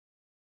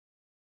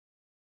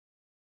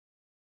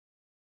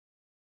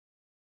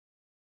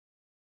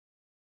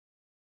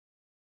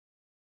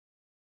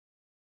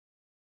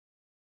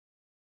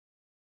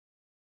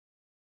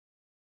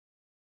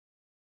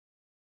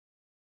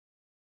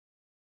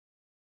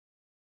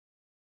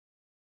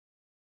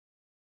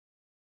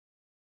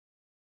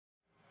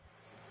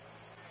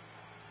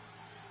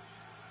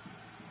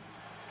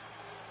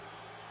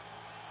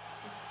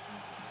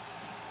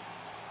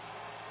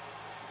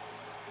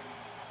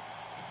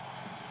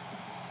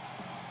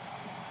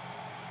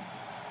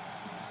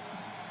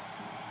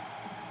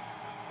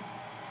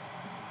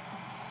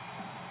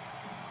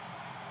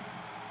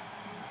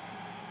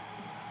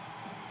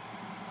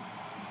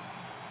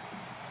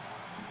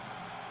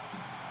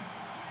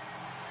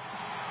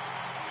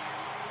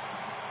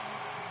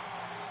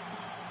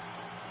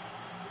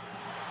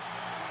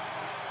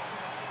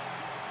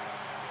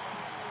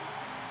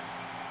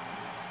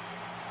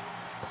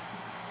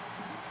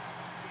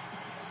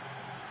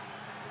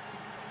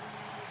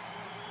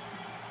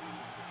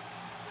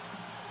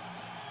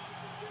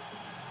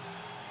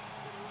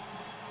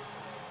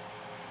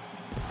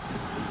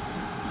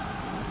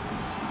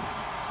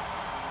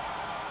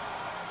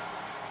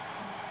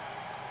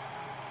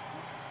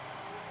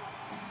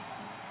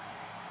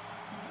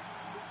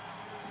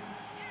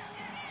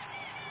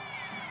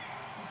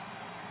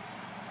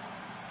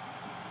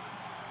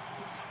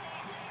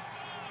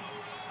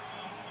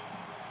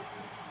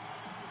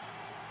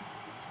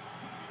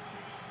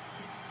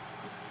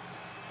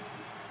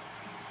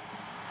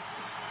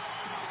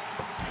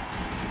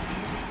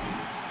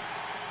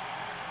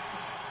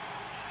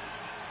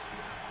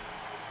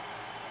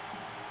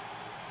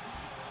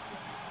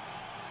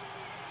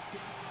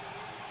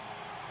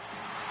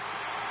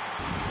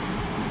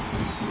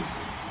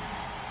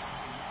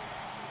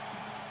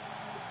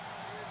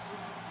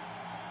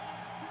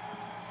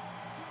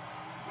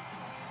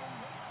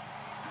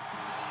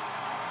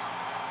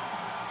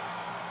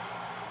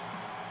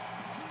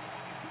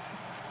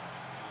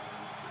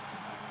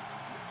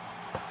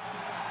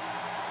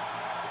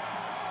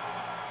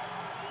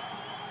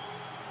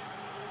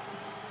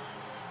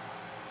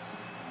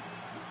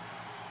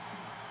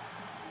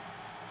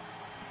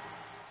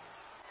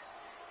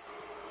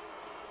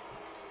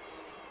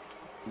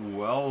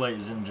Well,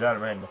 ladies and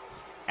gentlemen,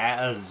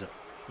 as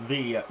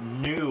the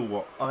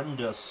new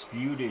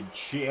undisputed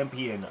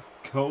champion,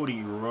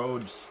 Cody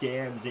Rhodes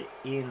stands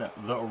in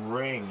the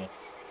ring.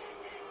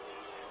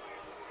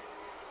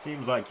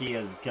 Seems like he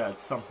has got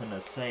something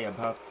to say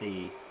about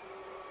the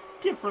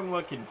different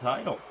looking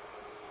title.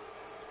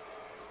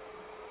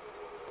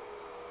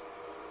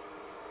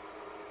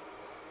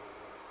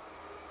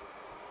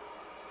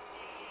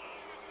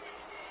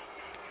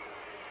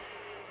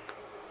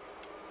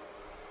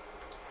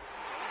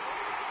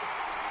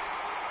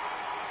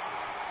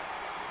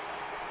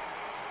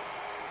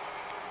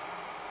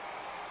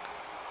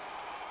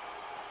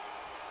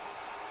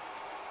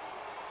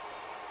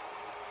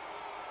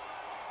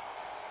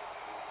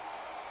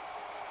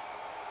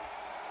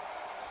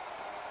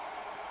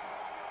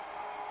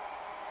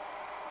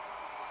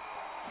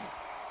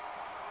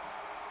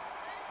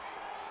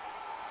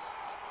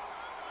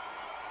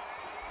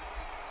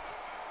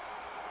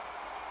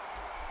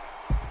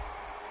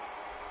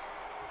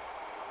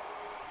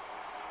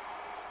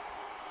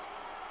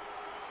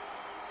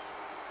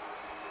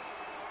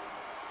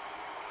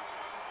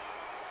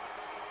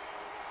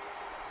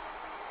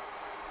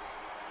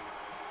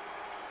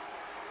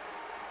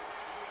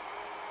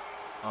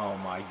 Oh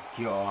my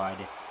god.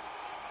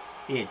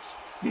 It's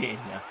Finn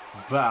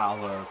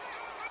Balor.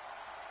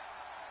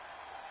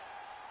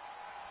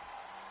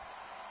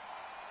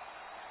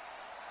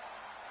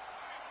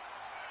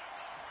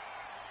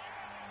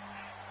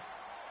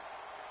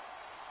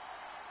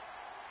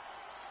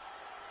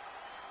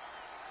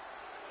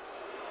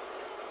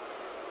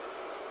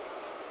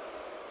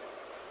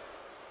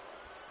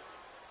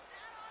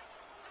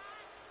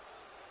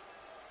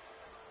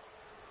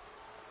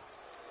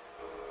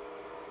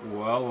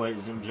 Well,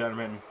 ladies and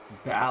gentlemen,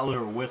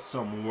 Balor with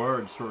some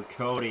words for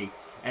Cody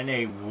and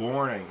a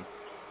warning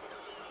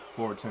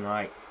for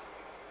tonight,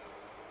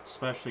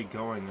 especially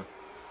going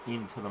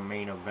into the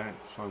main event.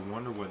 So I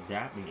wonder what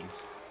that means.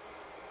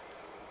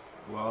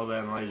 Well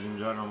then, ladies and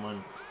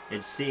gentlemen,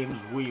 it seems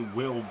we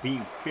will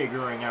be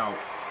figuring out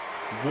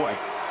what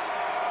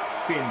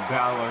Finn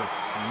Balor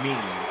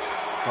means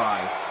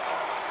by,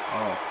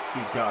 oh,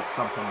 he's got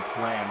something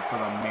planned for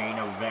the main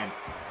event,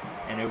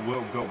 and it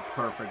will go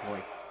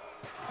perfectly.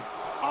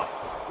 Oh,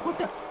 what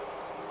the?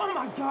 Oh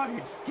my god,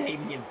 it's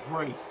Damian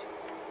Priest.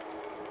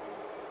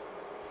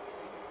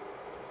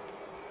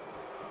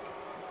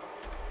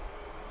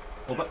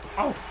 Oh, but,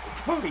 oh,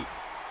 Cody.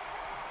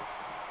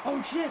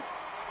 Oh shit.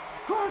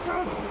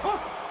 Crossroads.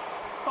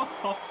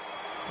 Oh.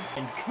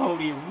 And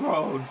Cody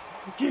Rhodes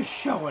just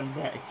showing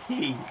that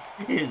he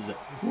is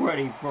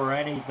ready for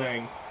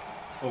anything.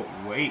 Oh,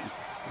 wait,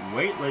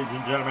 ladies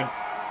and gentlemen.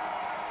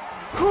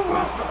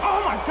 Crossroads.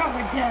 Oh my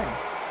god, again.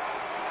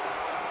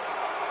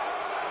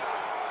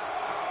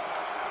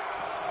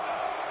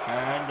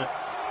 And,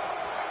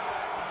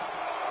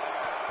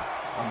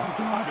 oh my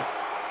god,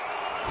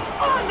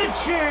 on the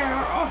chair!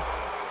 Oh.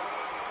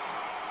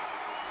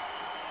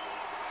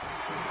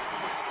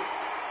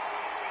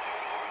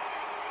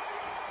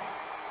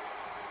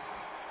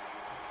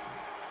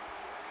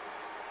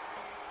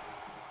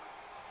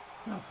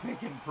 Now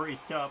picking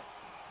Priest up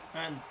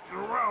and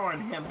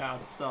throwing him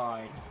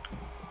outside.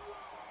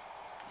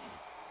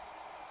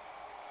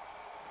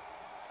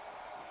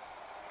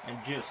 And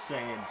just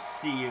saying,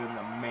 see you in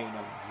the main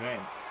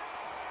event,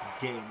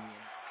 Damian.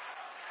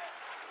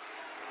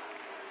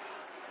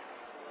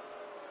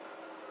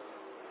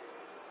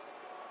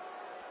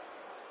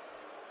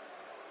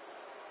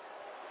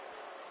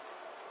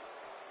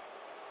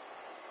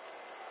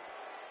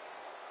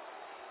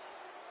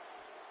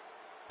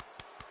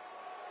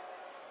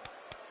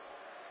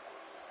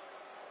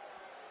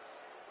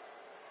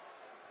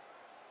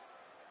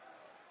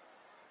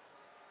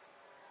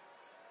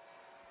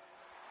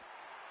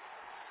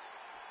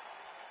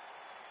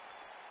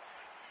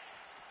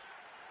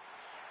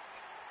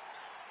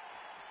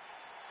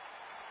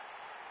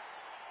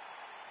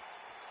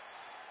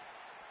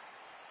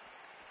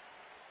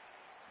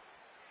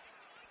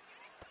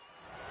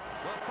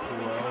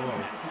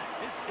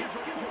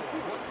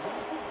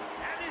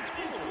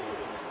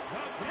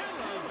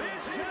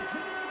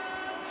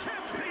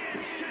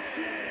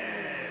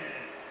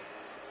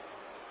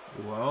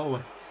 Well,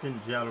 ladies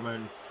and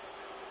gentlemen,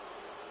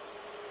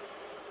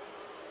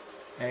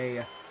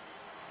 a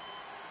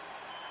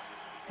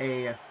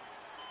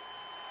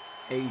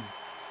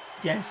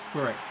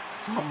desperate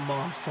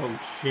Tommaso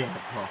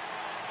Ciampa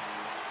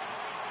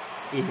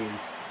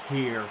is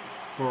here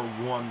for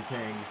one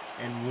thing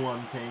and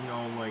one thing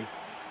only,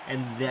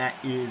 and that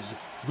is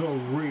the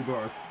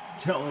Rebirth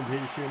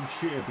Television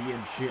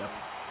Championship.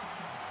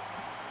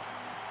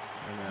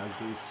 And as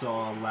we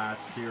saw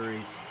last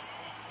series,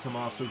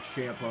 Tommaso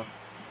Ciampa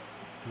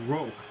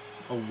broke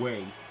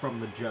away from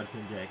the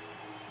Judgment Day.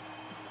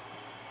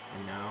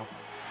 And now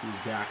he's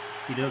back.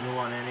 He doesn't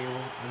want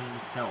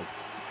anyone's help.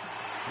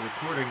 But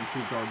according to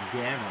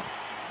Gargano,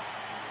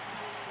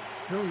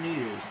 he'll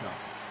need his help.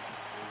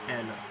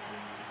 And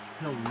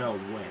he'll know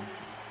when.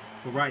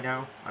 But right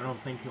now, I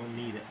don't think he'll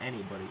need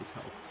anybody's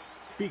help.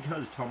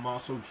 Because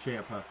Tommaso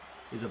Ciampa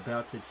is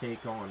about to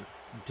take on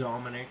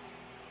Dominic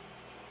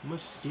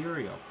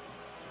Mysterio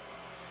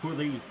for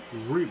the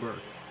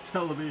Rebirth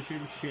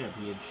Television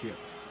Championship.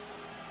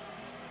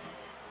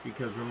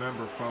 Because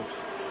remember, folks,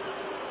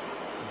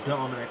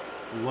 Dominic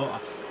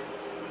lost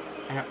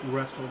at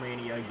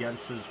WrestleMania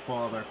against his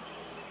father,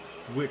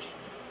 which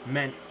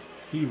meant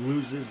he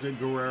loses the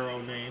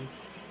Guerrero name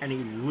and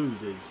he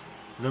loses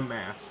the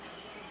mask.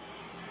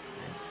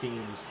 It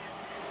seems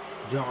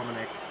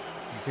Dominic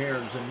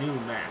bears a new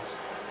mask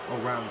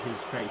around his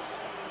face,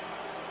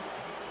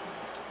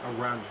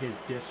 around his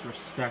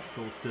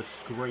disrespectful,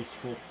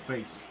 disgraceful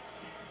face.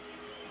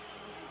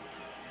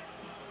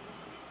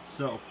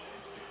 So,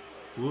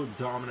 will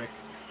Dominic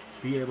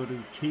be able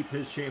to keep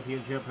his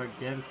championship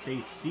against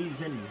a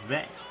seasoned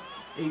vet,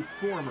 a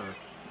former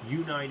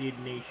United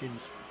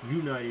Nations,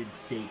 United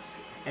States,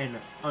 and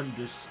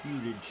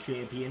undisputed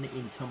champion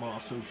in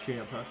Tommaso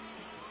Ciampa?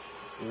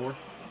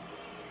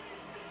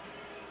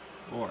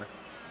 Or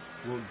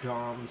will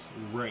Dom's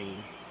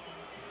reign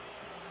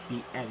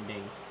be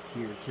ending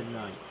here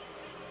tonight?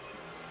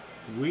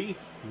 We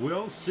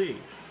will see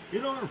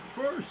in our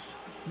first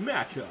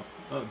matchup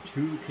of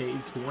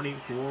 2K24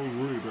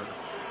 Rebirth.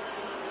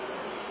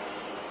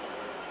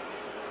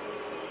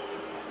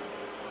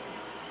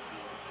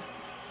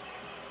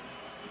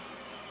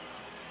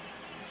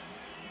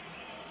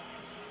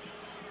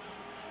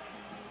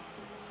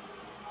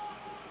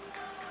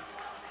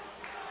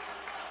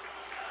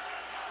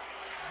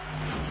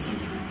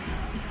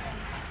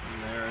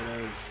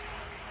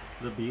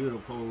 The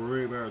beautiful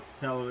Rebirth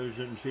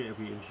Television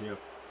Championship.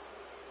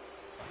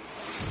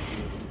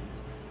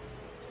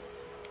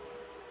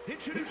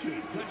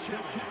 Introducing the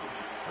challenger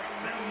from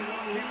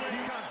Milwaukee,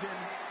 Wisconsin,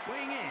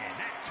 weighing in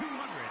at 201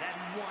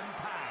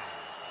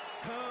 pounds,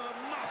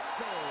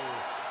 Tommaso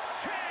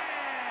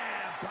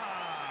Ciampa.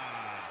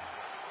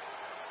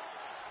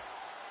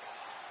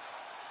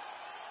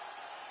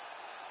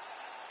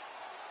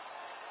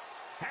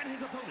 And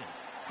his opponent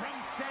from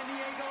San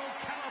Diego,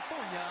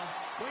 California,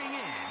 weighing in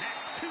at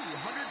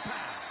 200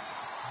 pounds,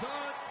 the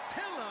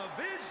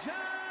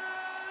television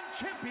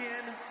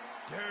champion,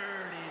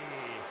 Dirty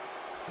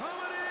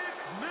Dominic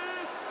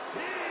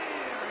Mysterio.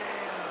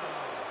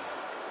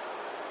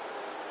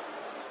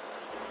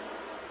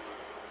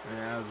 And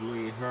as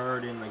we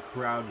heard in the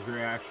crowd's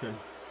reaction,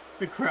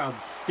 the crowd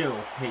still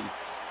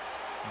hates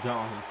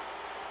Dom.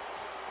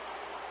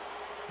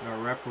 And our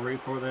referee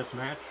for this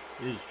match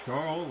is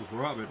Charles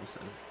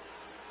Robinson.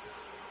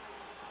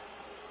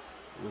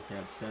 With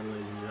that said,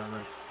 ladies and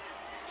gentlemen,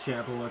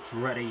 Ciampa looks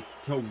ready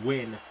to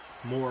win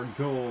more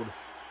gold.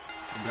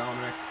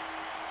 Dominic.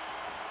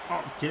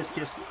 Oh,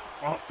 discus.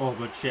 Oh,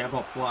 but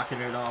Ciampa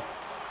blocking it off.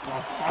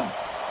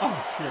 Oh,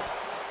 shit.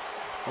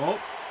 Oh,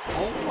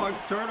 my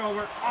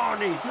turnover. Oh,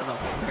 knee to the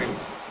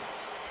face.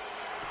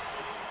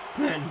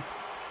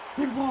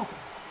 Pinball.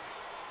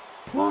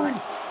 One.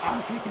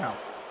 Oh, kick out.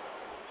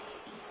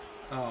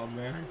 Oh,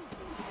 man.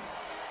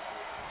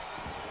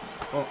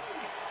 Oh,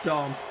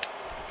 Dom.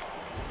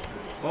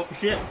 Oh,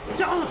 shit.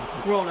 Dom!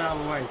 Rolled out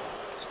of the way.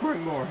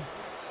 Springboard.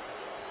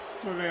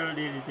 Tornado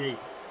DDT.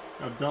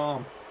 Now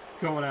Dom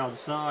going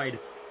outside.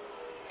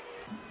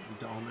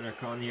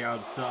 Dominic on the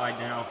outside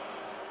now.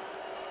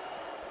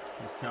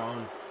 He's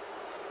telling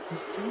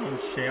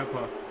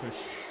Ciampa to shh.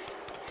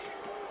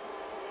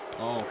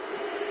 Oh.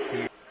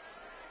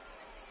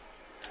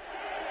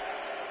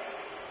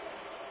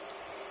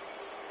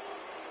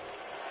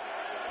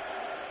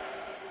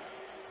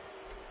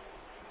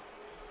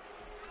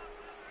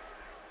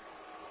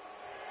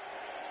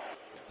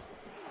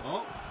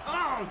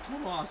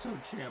 Tommaso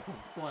Ciampa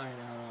flying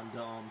out on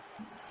Dom.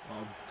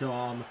 Oh,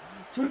 Dom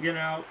took it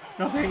out.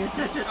 Not paying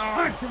attention.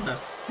 Oh, into the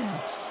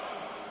steps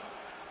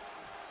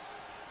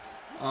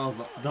of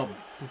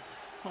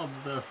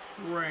the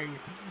ring.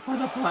 Oh,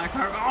 the black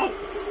heart.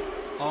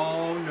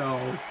 Oh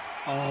no.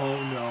 Oh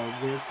no.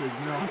 This is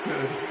not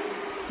good.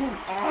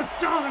 Oh,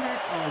 Dominic.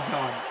 Oh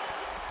God.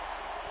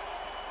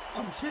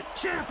 Oh shit.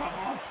 Ciampa.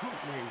 Oh, help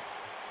me.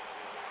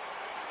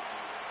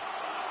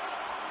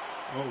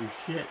 Oh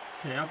shit.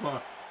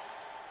 Ciampa.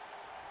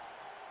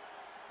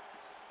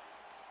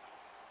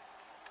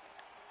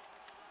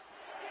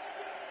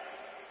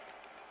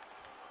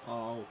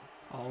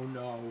 Oh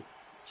no.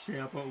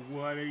 Ciampa,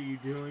 what are you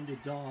doing to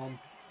Dom?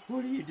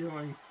 What are you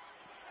doing?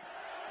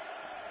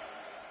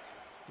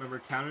 Remember,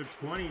 count of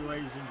 20,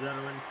 ladies and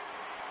gentlemen.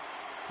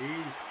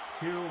 These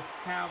two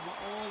have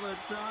all the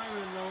time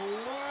in the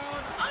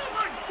world. Oh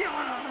my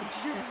God, on a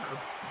chair.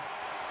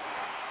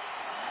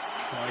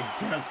 I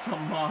guess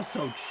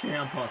Tommaso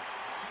Ciampa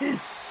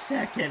is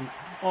second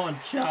on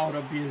child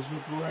abuse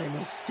with Rey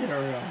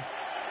Mysterio.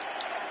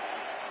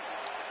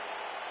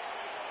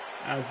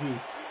 As he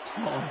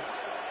taunts.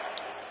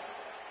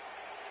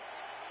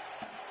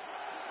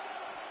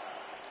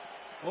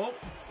 Oh,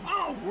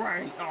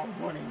 right. Oh,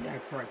 running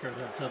neckbreaker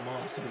to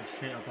Tommaso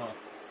Ciampa.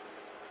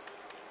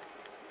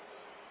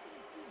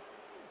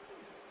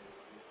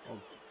 Oh,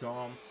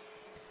 Dom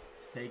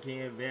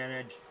taking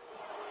advantage.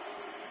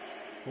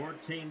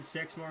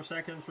 6 more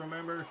seconds,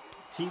 remember?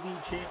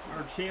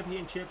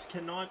 championships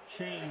cannot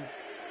change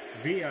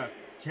via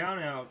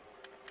countout.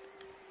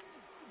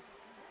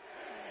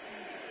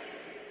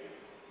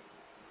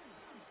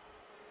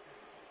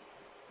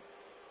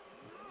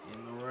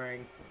 In the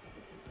ring.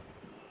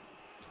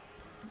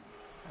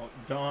 Oh,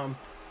 Dom.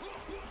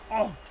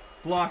 Oh,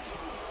 blocked.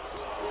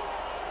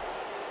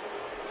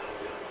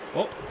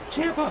 Oh,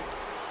 Ciampa.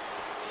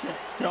 Shit,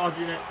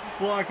 dodging it,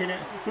 blocking it,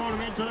 throwing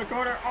him into the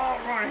corner. Oh,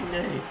 running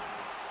knee.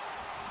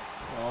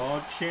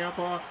 Oh,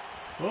 Ciampa.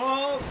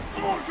 Oh,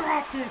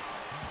 dropped it.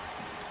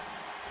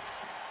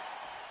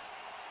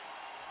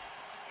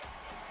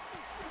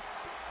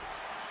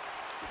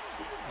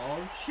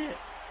 Oh, shit.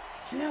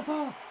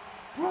 Ciampa.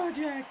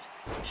 Project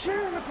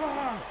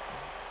Ciampa.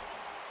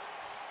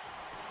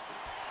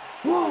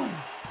 Whoa.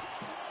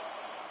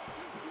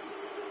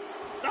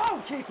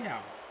 Oh, kick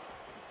out.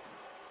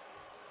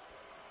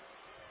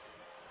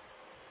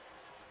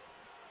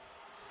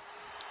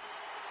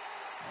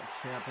 Oh,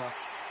 Ciampa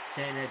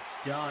saying it's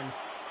done.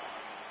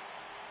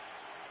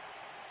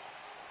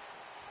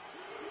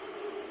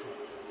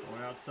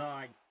 Going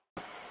outside.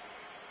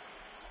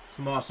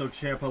 Tommaso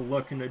Ciampa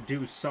looking to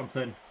do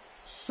something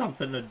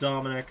to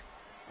Dominic.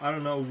 I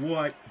don't know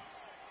what.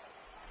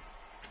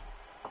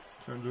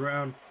 Turns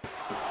around.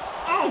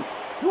 Oh!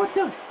 What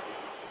the?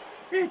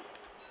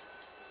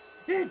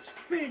 It's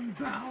Finn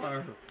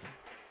Balor.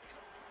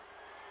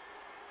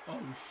 Oh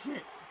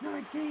shit.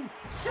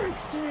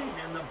 1916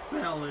 and the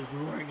bell is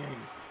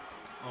ringing.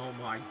 Oh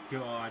my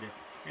god.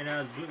 And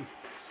as we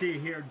see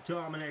here,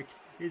 Dominic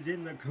is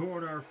in the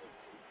corner.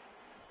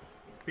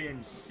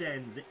 Finn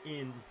sends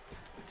in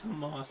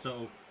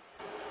Tommaso.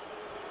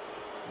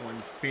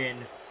 One Finn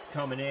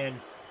coming in.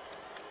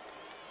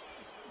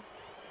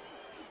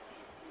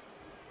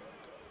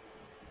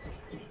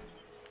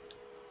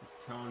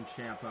 It's telling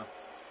Ciampa,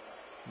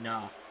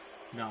 nah,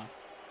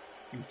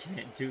 you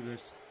can't do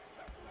this.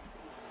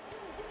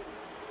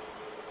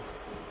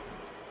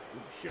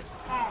 Oh shit,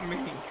 oh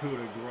man, coup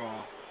de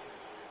grace.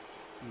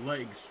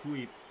 Leg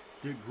sweep,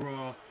 de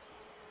grace.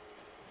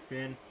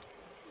 Finn,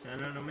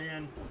 sending him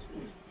in.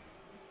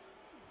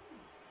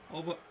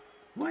 Oh, but,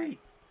 wait!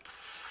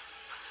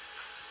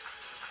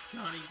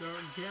 Johnny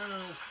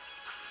Gargano.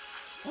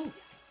 Oh,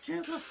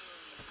 Ciampa,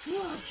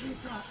 drop kick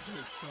off to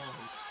the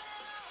phone.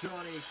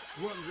 Johnny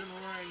runs in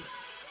the ring.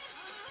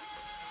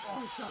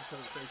 Oh, shot to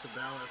the face of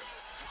Balor.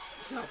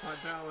 Shot by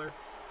Balor.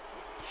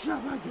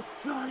 Shot by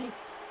Johnny.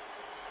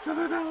 Shot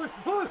by Balor.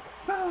 Oh,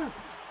 Balor.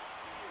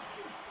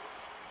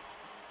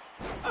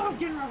 Oh,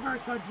 getting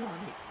reversed by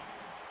Johnny.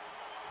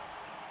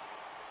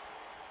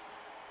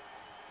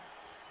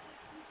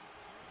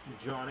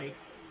 Johnny.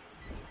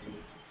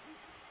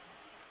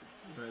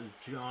 There's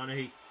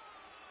Johnny.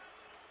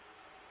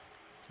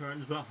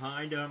 Turns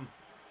behind him.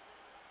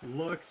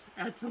 Looks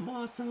at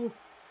Tommaso.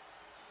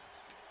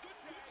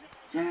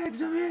 Tags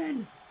him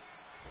in.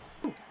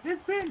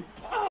 And Finn.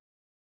 Oh!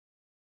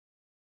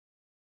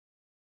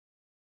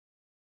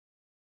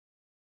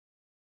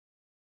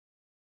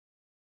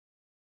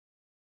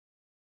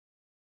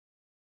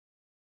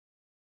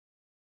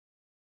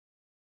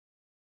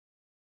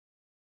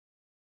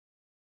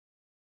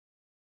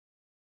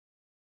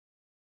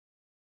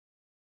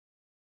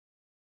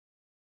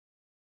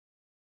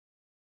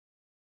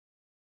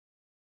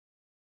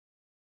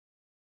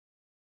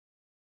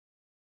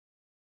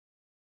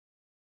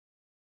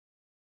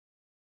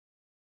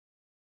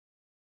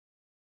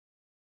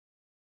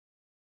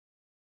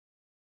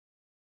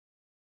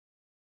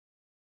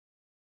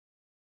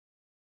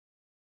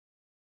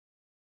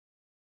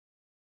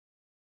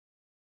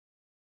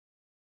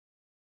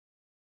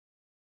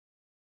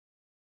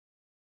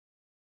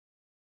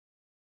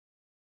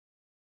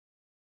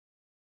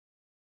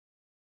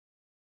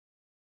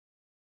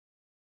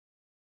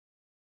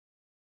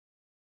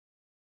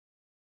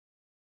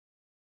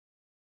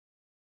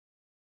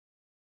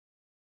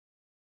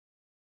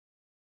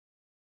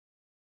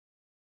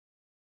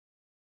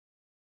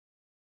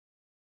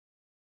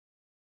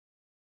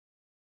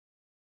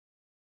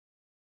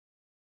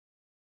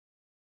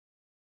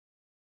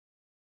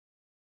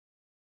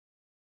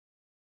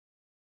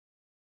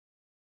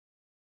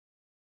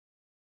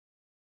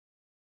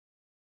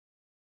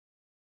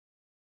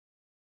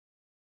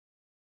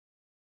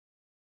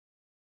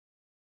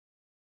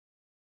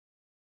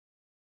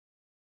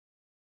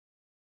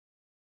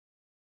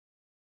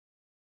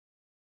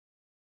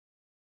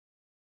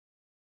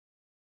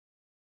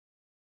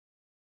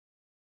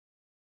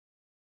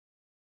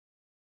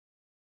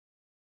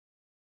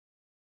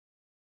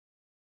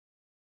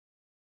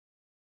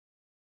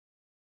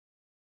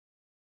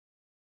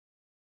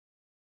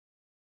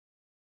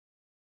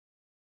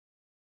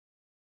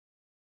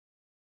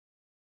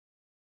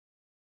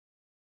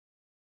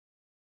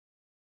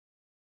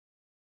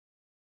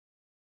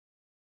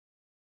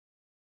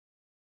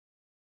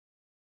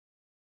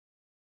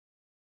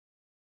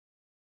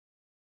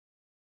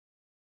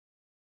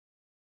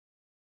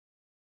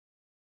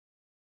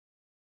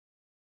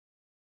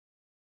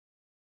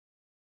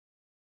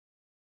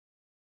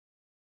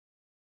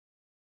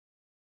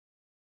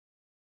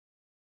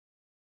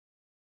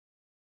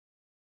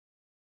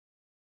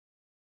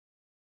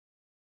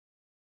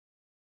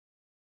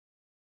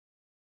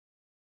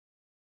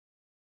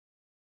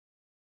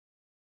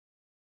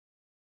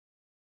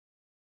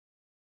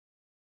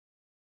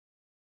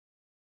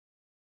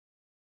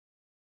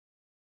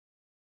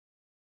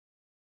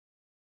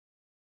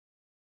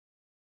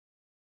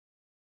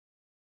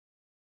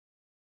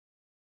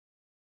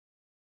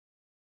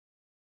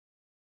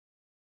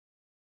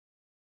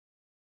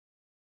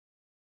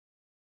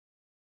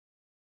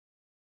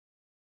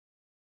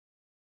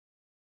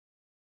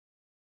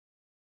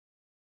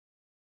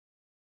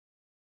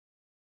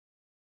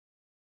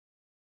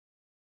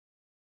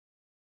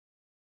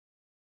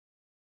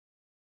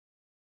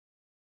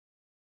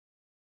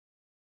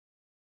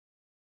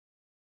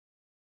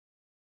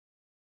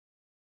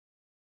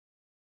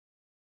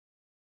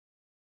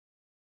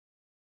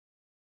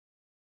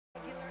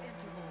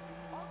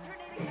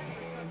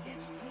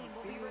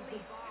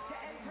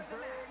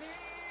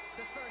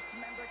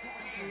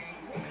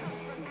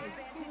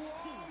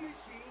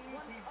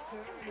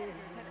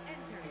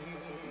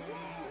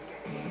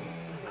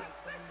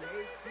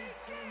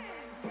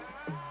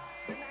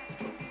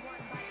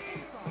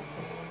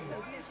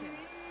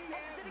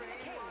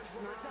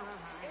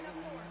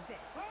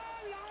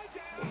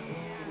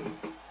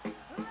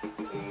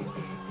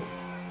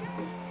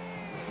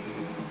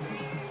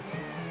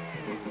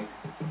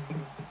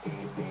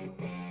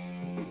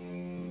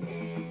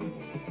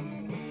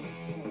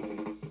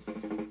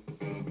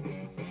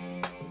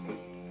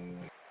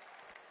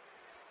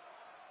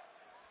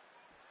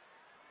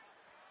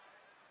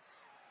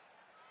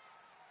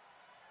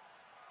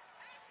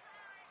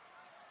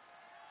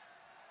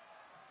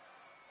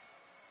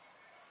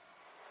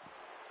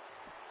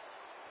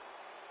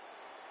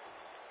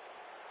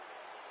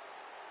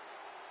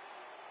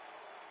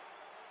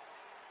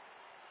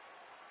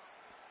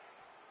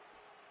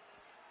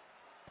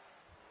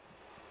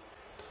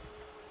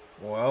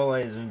 Well,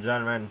 ladies and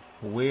gentlemen,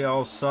 we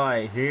all saw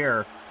it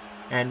here,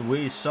 and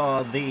we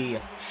saw the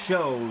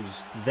shows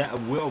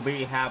that will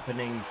be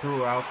happening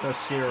throughout the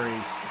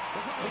series.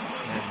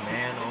 And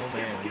man, oh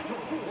man.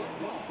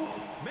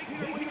 Making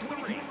her way to the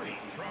ring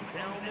from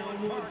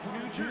Elmwood Park,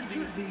 New Jersey,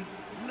 Liv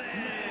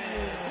Morgan.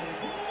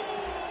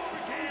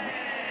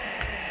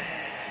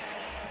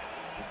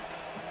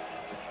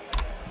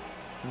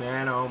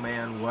 Man, oh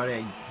man, what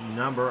a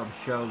number of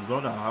shows,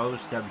 what a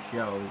host of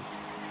shows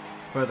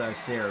for the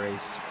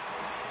series.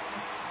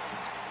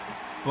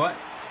 But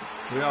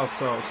we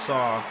also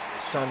saw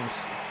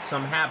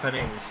some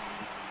happenings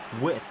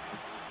with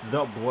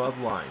the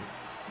Bloodline.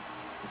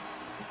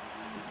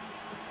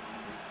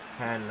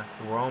 And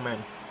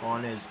Roman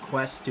on his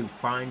quest to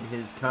find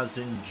his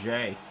cousin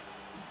Jay.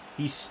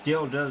 He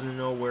still doesn't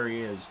know where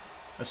he is,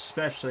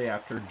 especially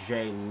after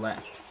Jay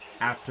left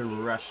after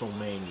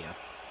WrestleMania.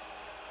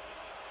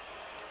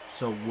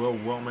 So will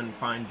Roman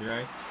find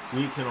Jay?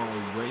 We can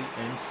only wait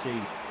and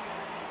see.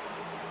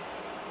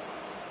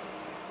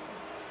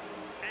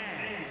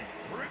 And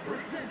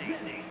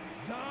representing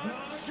the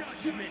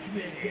Judgment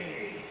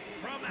Day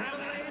from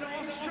Adelaide,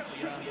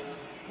 Australia,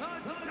 the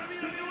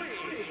WWE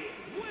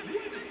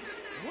Women's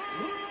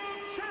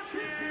World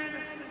Champion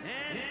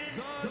and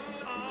the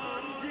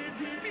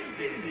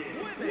undisputed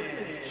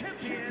Women's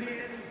Champion,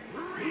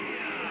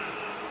 Rhea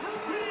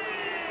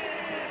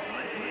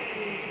Ripley.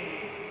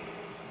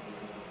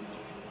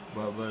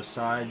 But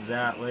besides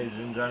that, ladies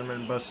and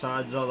gentlemen,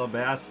 besides all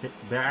the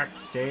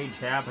backstage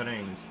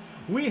happenings,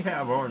 we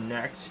have our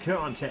next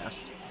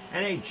contest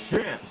and a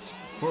chance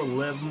for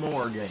Liv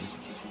Morgan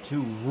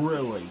to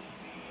really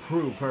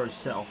prove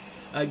herself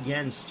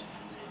against,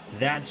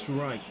 that's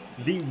right,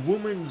 the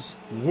Women's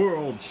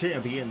World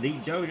Champion, the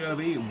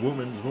WWE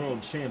Women's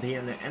World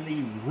Champion, and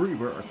the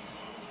Rebirth,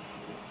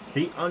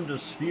 the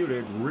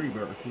undisputed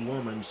Rebirth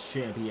Women's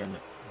Champion,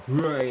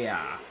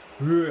 Rhea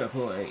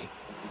Ripley.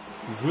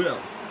 Will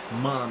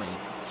Mommy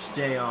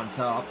stay on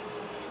top,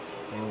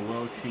 or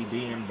will she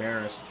be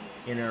embarrassed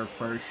in her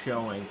first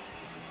showing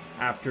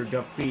after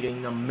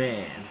defeating the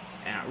man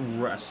at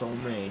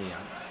WrestleMania?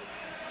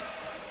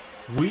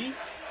 We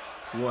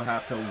will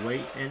have to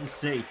wait and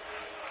see.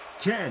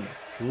 Can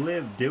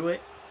Liv do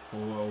it, or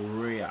will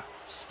Rhea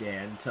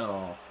stand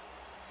tall?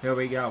 Here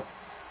we go.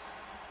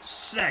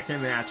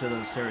 Second match of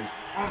the series.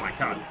 Oh my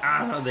god,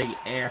 out of the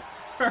air.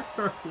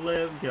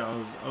 Liv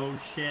goes, oh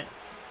shit.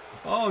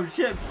 Oh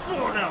shit,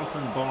 4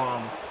 Nelson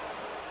bomb.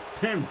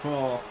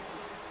 Pinfall.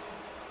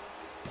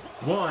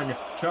 1,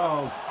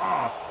 Charles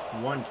off.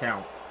 1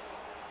 count.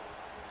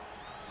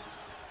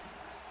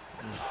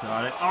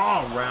 Got it.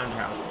 Oh,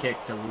 roundhouse kick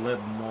to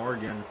Liv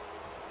Morgan.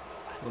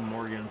 Liv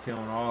Morgan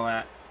feeling all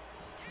that.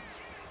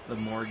 Liv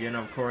Morgan,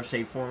 of course,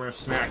 a former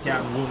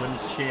SmackDown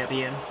Women's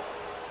Champion.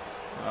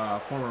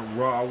 Former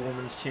Raw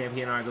Women's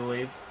Champion, I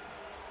believe.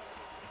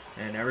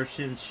 And ever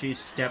since she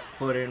stepped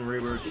foot in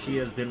Rebirth, she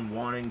has been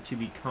wanting to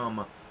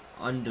become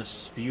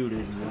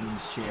undisputed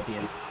Women's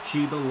Champion.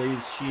 She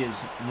believes she is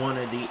one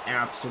of the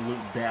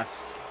absolute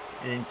best.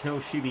 And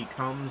until she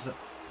becomes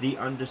the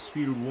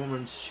undisputed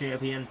Women's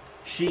Champion,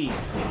 she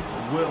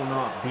will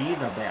not be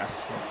the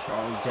best.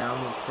 Charles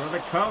down for the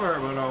cover,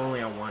 but only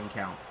a 1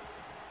 count.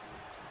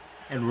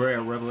 And Rhea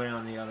Ripley,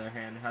 on the other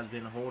hand, has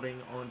been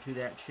holding onto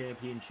that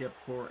championship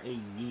for a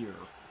year.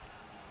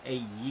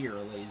 A year,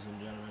 ladies and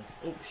gentlemen.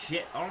 Oh,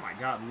 shit. Oh, my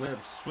God. Liv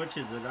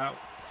switches it out.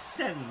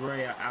 Sends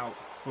Rhea out.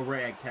 But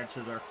Rhea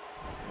catches her.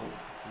 Oh,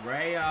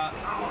 Rhea.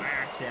 Oh,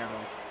 axe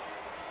handle.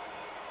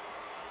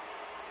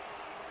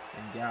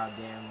 And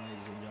goddamn,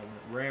 ladies and gentlemen.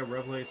 Rhea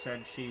Ripley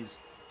said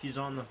she's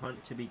on the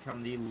hunt to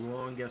become the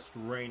longest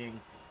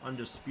reigning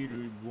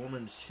undisputed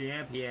women's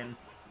champion.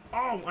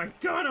 Oh, my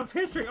God, of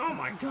history. Oh,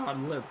 my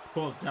God. Liv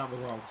pulls down the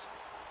ropes.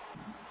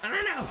 And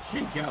then out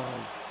she goes.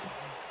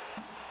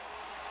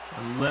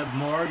 And Liv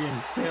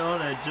Morgan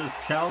feeling it, just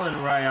telling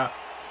Rhea,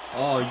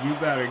 oh, you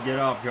better get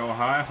off your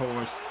high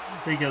horse,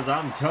 because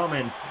I'm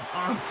coming.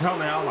 I'm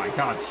coming. Oh, my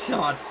God,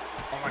 shots.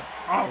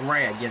 Oh,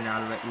 Rhea getting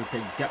out of it with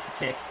the gut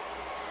kick.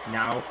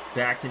 Now,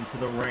 back into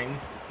the ring.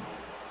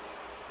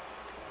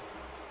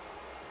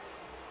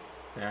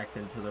 Back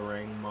into the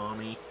ring,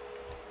 Mommy.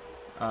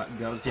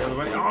 Goes the other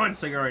way. Oh, and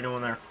Cigarette no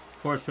one there.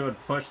 Force field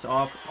pushed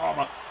off. Oh,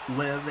 but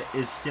Liv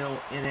is still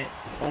in it.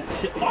 Oh,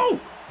 shit. Oh!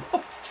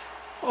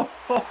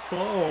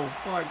 Oh,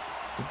 fuck.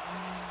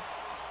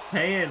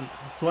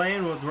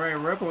 Playing with Rhea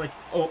Ripley.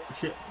 Oh,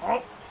 shit.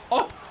 Oh,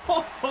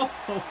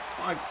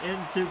 fuck.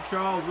 Into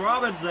Charles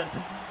Robinson.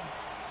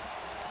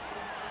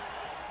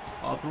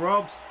 Off the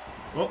ropes.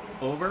 Oh,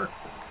 over.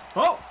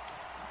 Oh,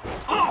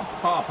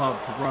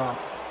 pop-up drop.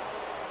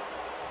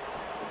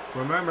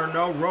 Remember,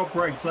 no rope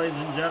breaks, ladies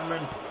and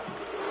gentlemen.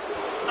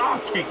 Oh,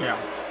 kick out.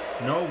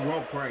 No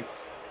rope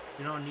breaks.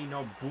 You don't need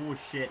no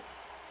bullshit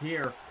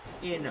here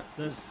in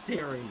the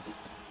series.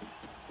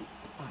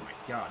 Oh my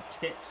God,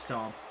 tit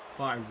stomp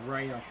by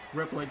Rhea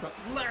Ripley, but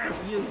Liv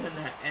using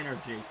that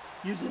energy,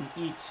 using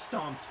each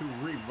stomp to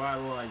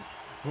revitalize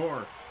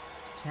her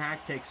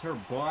tactics, her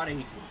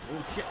body.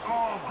 Oh shit,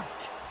 oh my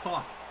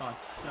God, a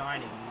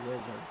shining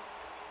wizard.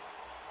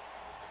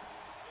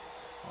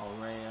 Oh,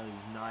 Rhea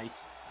is nice.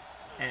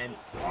 And,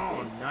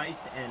 oh,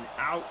 nice and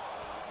out.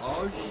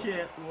 Oh,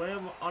 shit.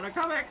 Liv on a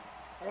comeback.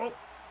 Oh.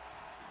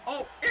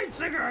 Oh,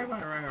 it's a guy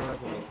by Rhea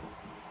Ripley.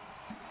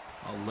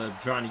 Oh, Liv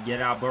trying to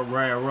get out, but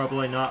Rhea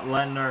Ripley not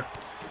letting her.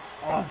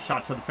 Oh,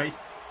 shot to the face.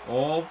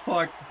 Oh,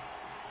 fuck.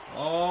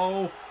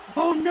 Oh.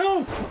 Oh,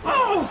 no.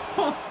 Oh,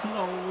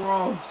 the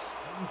ropes.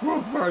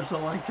 Reverse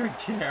electric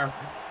chair.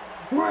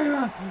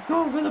 Rhea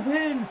going for the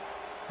pin.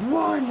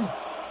 1,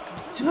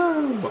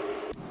 2.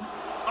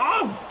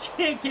 Oh,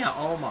 kick out.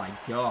 Oh, my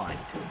God.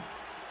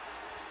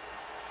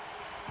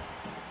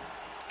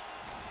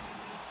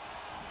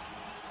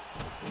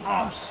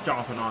 Oh,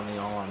 stomping on the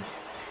arm.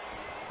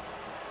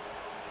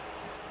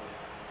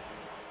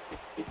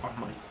 Oh,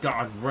 my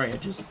God. Rhea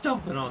just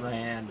stomping on the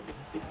hand.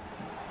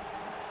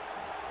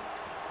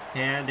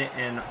 Hand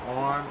and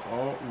arm.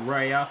 Oh,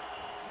 Rhea.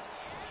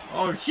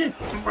 Oh, shit.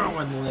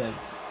 Throwing Liv.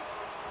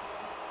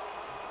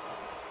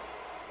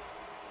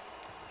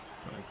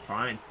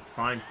 Fine,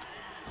 fine.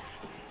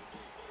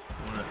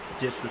 You wanna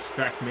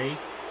disrespect me?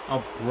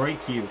 I'll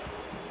break you.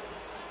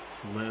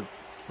 Liv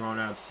thrown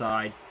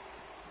outside.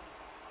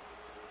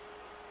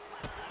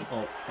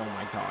 Oh, oh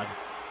my God.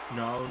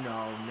 No,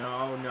 no,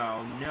 no,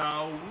 no,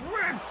 no.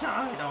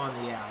 Riptide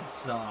on the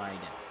outside.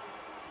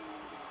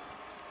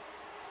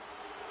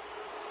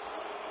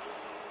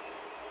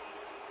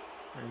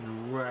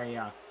 And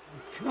Rhea,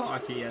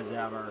 cocky as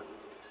ever.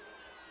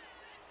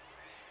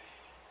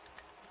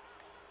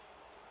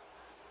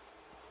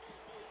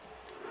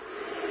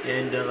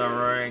 Into the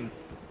ring.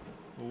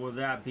 Will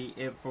that be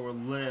it for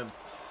Liv?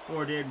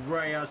 Or did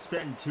Rhea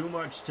spend too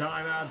much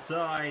time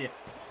outside?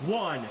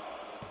 1,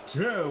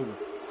 2.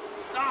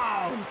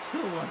 Oh,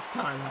 too much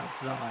time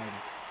outside.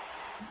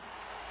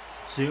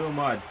 Too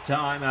much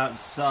time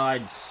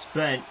outside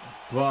spent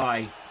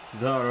by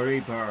the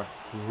Reaper,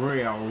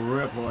 Rhea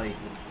Ripley.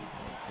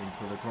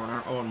 Into the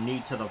corner. Oh,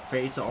 knee to the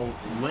face. Oh,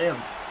 Liv.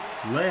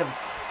 Liv.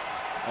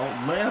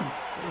 Oh, Liv.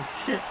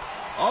 Oh, shit.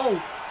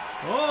 Oh.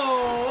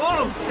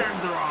 Oh,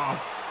 sends her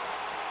off.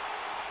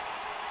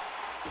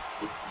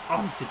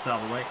 Oh, gets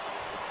out of the way.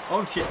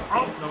 Oh, shit.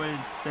 Oh, nobody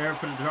there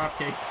for the drop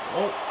kick.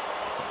 Oh,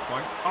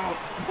 fuck.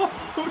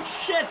 Oh,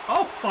 shit.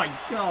 Oh, my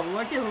God.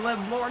 Look at Liv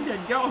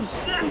Morgan go.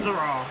 Sends her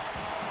off.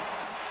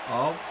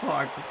 Oh,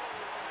 fuck.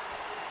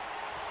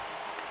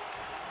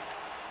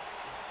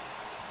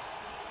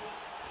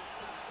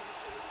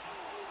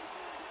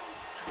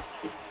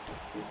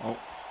 Oh.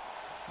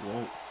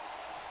 Whoa.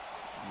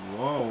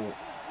 Whoa.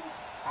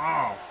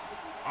 Oh.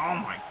 Oh,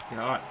 my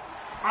God.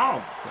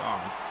 Oh,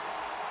 God.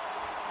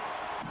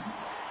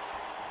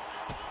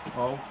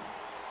 Oh.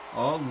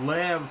 Oh,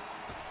 Liv.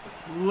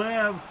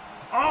 Liv.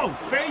 Oh,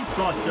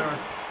 facebuster.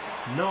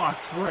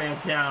 Knocks Rhea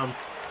down.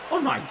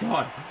 Oh, my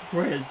God.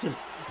 Rhea's just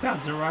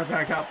bouncing right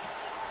back up.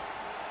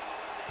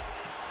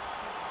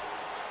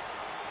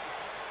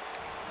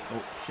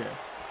 Oh, shit.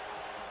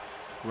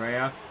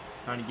 Rhea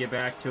trying to get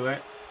back to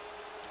it.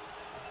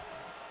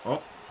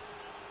 Oh.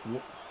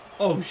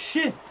 Oh,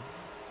 shit.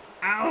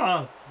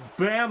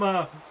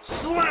 Alabama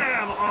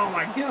slam. Oh,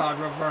 my God.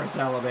 Reverse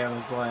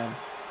Alabama slam.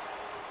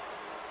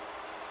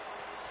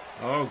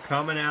 Oh,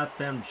 coming at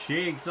them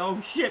cheeks.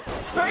 Oh, shit.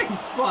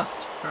 Face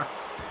buster.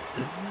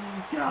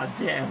 God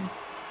damn.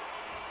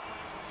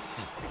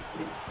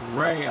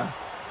 Rhea.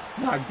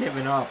 Not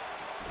giving up.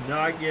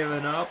 Not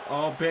giving up.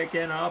 Oh,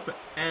 picking up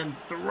and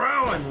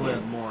throwing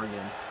Liv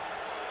Morgan.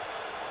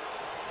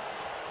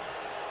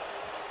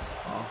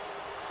 Oh.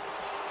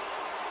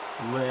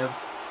 Liv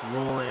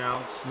rolling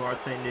out. Smart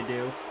thing to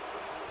do.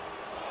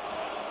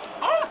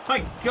 Oh,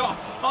 my God.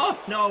 Oh,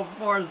 no.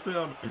 Force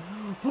field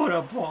put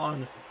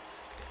upon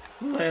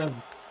Liv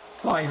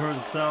by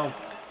herself.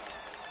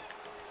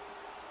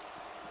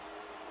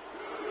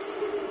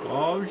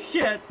 Oh,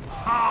 shit.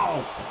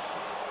 Oh.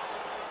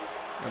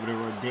 Able to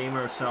redeem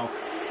herself.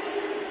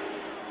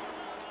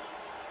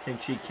 I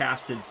think she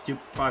casted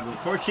Stupefy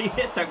before she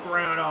hit the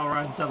ground. All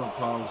right to the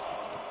post.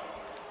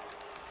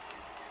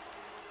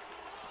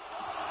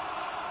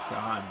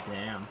 God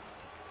damn.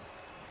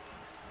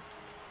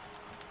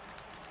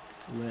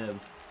 Liv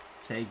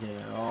taking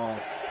it all.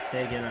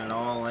 Taking it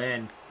all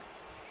in.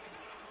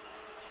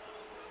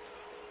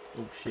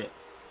 Oh, shit.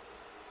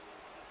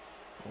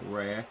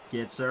 Rhea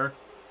gets her.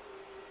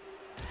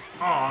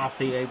 Oh, off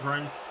the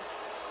apron.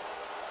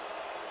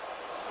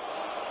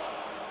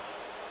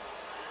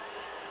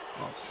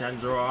 Oh,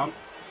 sends her off.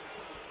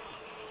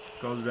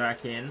 Goes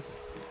back in.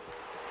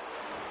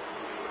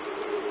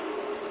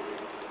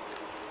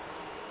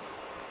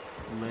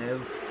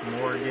 Liv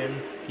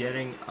Morgan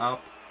getting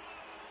up.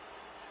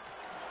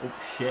 Oh,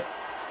 shit.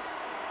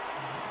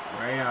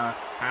 Rhea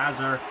has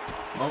her.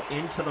 Oh,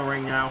 into the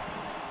ring now.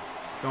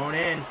 Going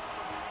in.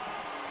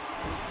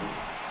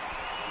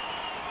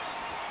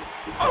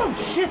 Oh,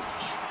 shit.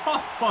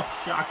 Oh,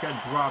 shotgun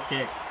drop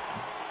kick.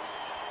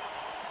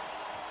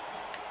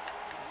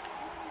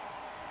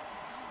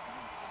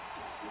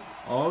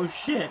 Oh,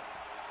 shit.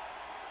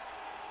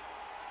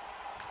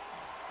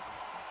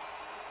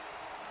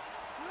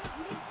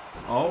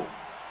 Oh.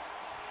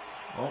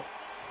 Oh.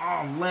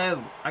 Oh, Liv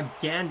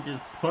again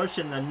just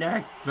pushing the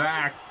neck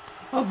back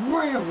of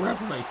Rhea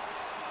Ripley.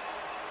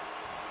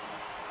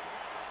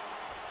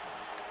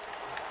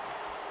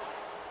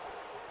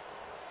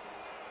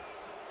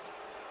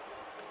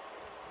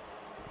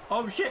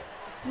 Oh shit!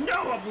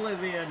 No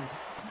Oblivion!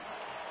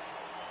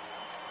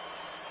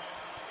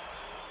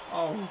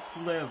 Oh,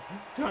 Liv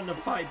trying to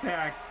fight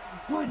back,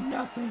 but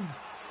nothing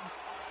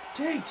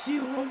takes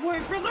you away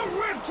from the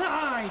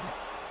Riptide!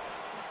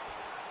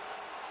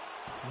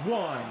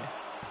 1,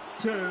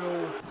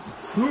 2,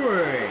 3,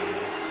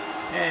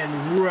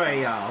 and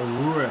Rhea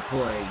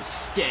Ripley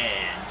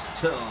stands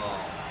tall.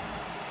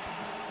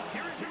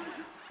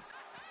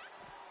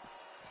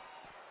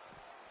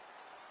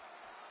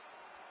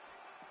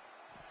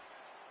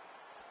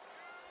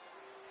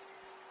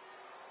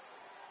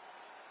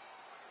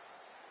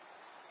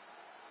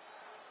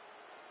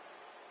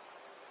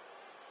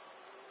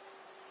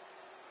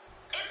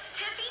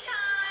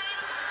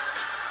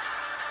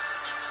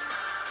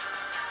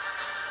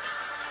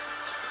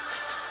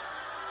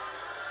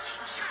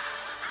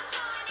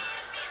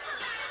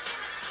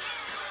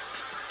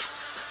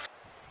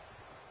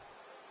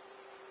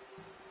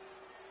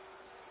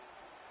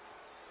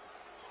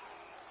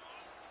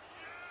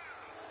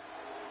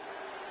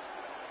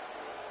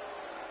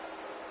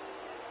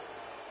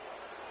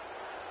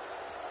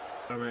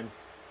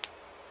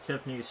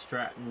 Tiffany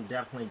Stratton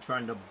definitely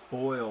trying to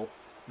boil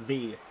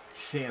the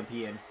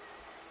champion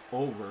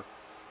over.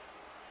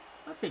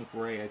 I think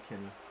Rhea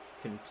can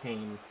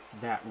contain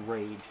that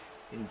rage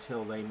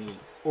until they meet,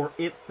 or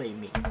if they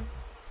meet.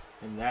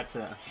 And that's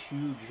a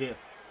huge if,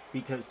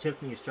 because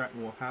Tiffany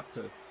Stratton will have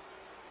to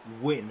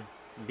win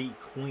the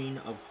Queen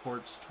of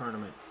Hearts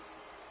tournament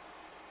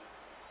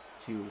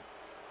to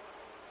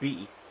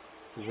be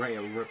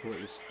Rhea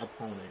Ripley's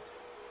opponent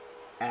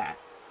at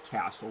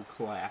Castle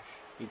Clash,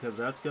 because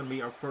that's going to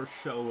be our first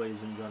show,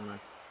 ladies and gentlemen.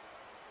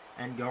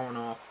 And going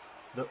off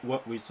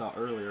what we saw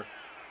earlier,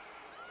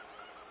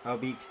 that'll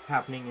be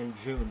happening in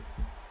June.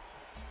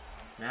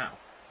 Now,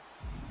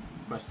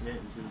 question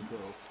is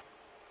will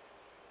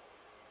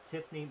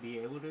Tiffany be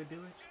able to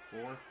do it,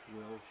 or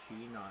will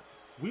she not?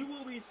 We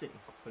will be seeing.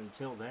 But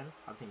until then,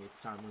 I think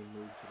it's time we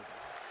move to the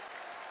back.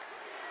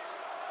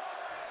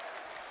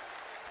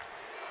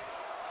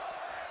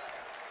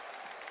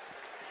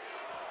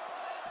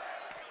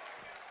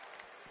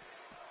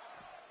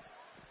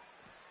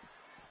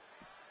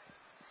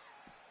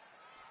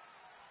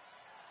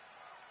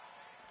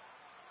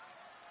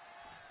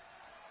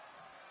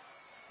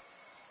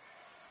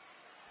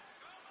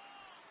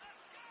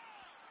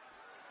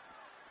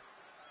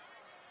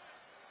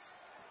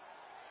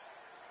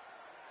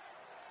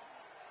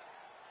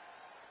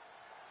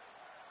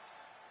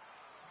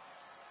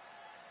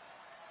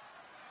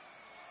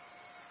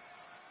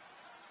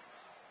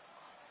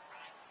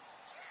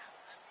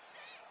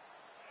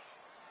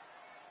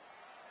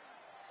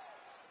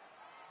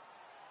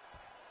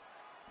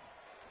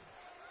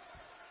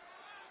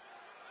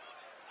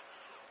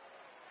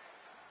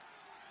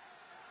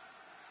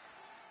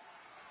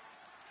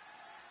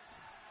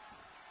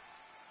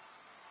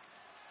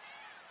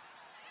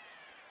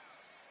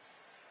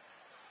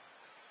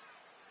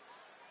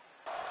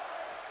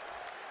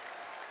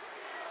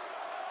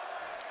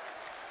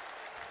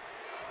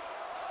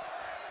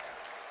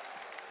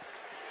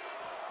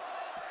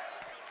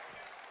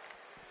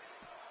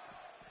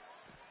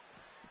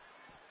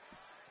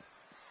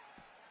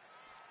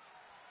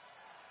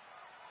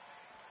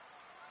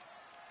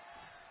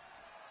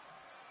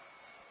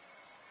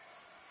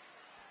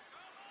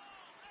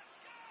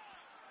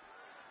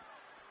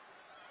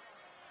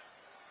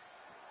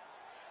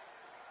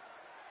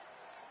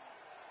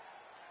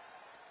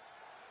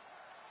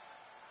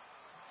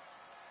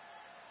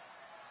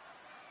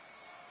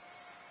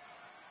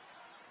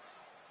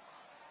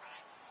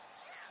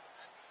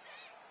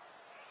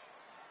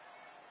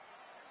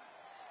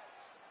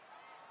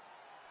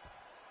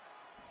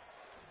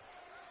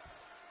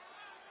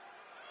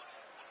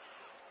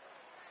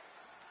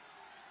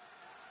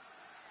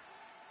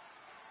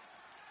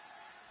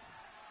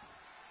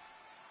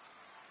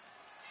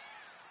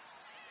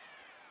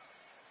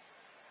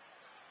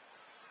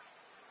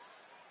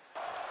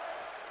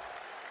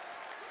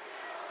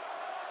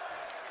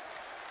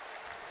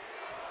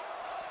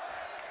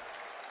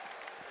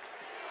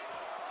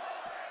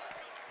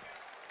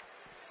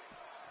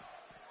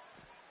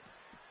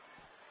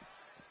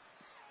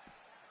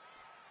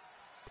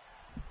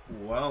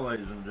 Well,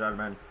 ladies and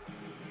gentlemen,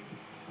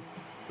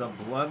 the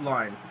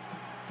Bloodline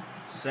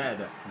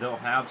said they'll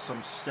have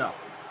some stuff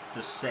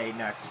to say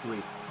next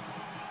week.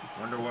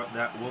 Wonder what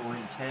that will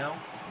entail?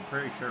 I'm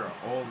pretty sure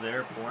all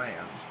their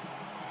plans.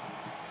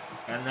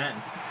 And then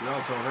we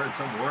also heard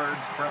some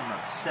words from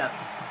Seth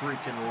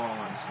freaking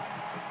Rollins.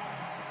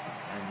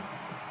 And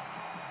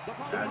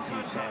as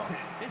you saw,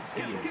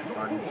 he is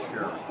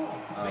unsure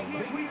of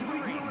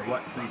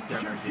what he's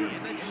gonna do.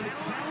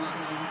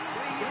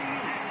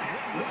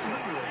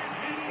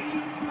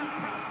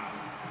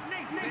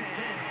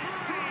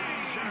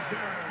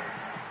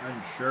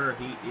 Unsure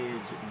he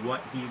is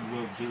what he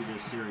will do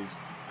this series.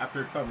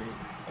 after coming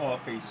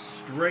off a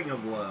string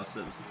of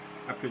losses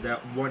after that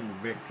one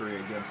victory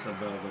against the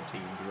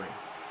Velveteen Dream.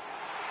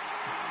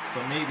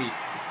 But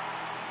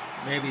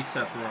maybe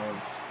Seth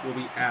Rollins will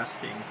be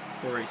asking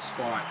for a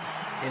spot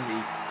in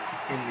the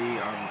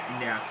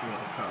National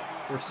Cup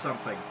or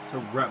something to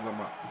rev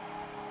him up.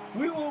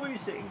 We will be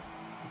seeing.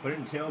 But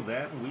until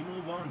then, we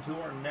move on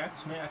to our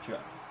next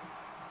matchup.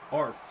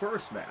 Our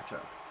first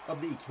matchup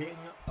of the King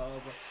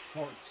of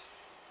Hearts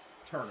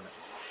tournament.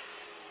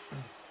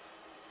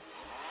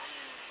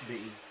 The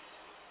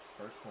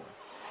first one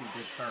to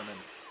determine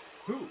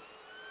who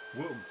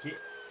will get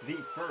the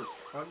first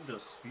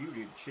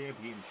undisputed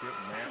championship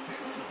match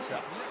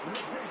shot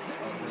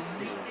of the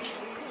series.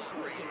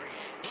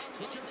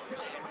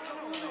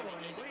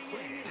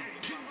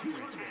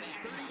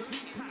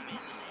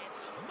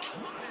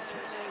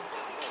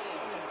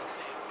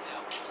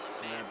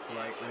 That's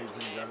right, ladies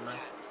and gentlemen.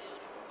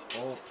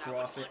 Old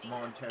Prophet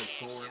Montez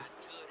Ford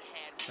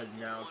has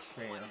now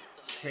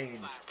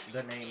changed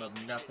the name of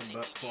Nothing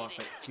But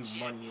Profit to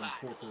Money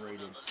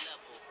Incorporated.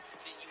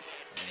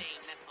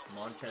 And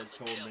Montez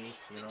told me,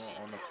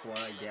 on the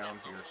fly down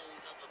here,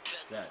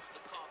 that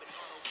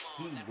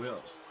he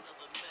will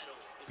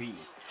be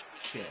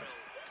champ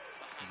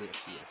this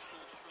year.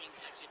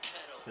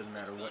 Doesn't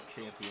matter what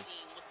champion,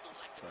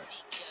 but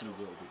he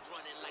will be.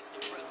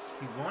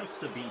 He wants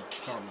to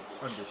become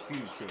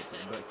undisputed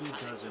champion, but he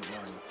doesn't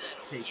mind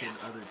taking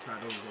other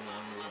titles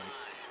along the way.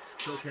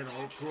 So can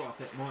Old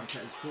Prophet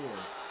Montez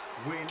Ford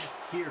win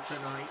here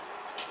tonight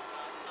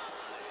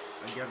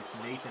against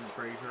Nathan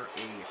Frazier,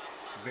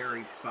 a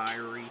very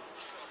fiery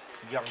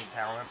young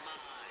talent?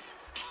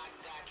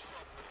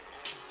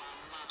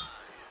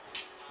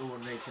 Or will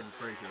Nathan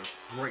Frazier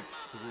break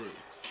through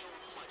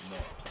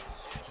Montez?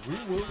 We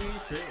will be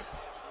seeing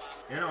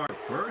in our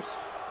first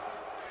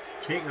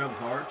King of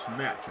Hearts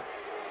matchup.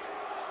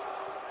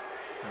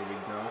 There we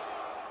go.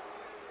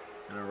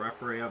 And a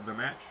referee of the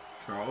match,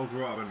 Charles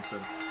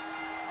Robinson.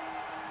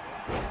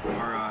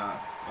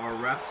 Our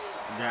reps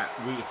that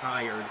we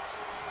hired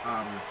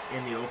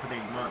in the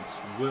opening months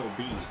will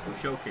be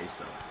showcased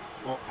though.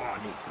 Oh,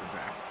 neat to the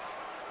back.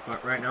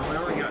 But right now we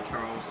only got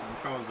Charles,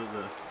 and Charles is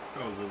a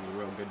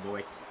real good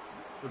boy.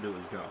 He'll do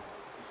his job.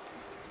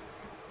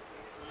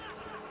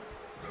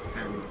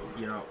 And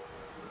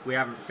we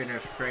haven't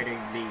finished creating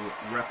the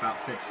rep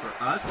outfits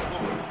for us. Oh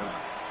my god.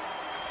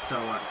 So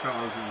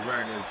Charles is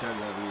wearing his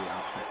WWE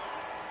outfit.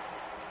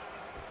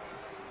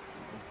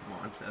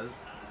 Montez,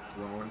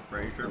 Rowan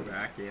Frazier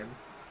back in.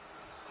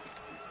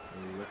 And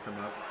we lift him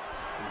up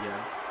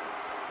again.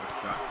 Good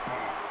shot.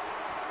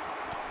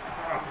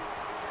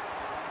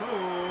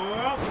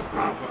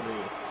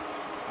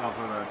 Off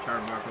of the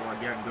turnbuckle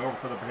again. Going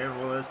for the pin.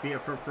 Will this be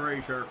it for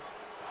Frazier?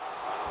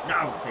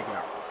 No, take it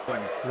out.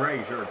 When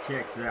Frazier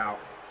kicks out,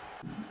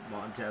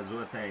 Montez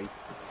with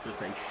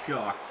just a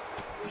shocked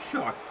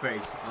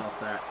face off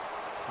that.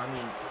 I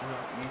mean,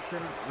 you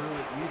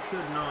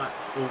should not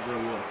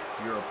overlook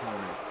your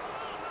opponent.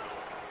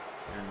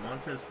 And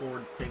Montez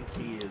Ford thinks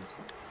he is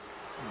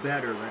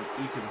better than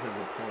each of his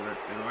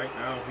opponents, and right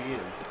now he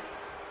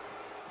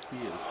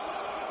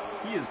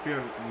is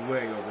feeling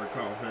way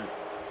overconfident,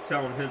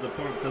 telling his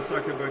opponent to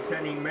suck it, but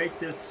can he make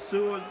this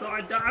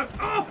suicide dive?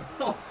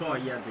 Oh,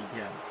 yes he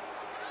can.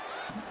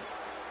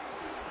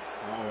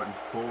 Oh, and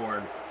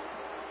Ford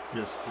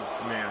just,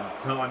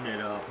 ton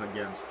it up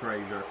against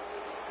Frazier.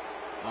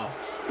 Oh,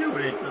 just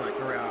doing it to the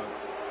crowd.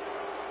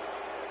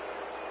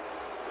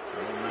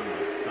 Oh, let me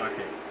suck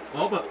it.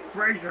 Oh, but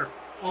Frazier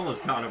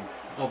almost caught him.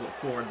 Oh, but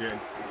Ford did.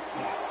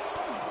 Oh.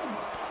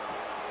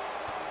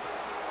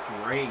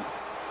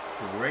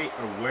 Great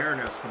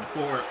awareness from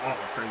Ford. Oh,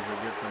 Frazier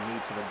gets a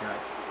knee to the gut.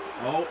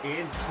 Oh,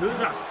 into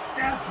the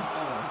step.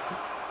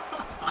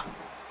 Oh.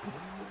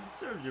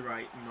 Serves you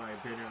right, in my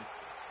opinion.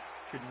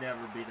 Should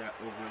never be that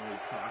overly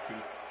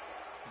cocky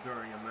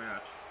during a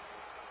match.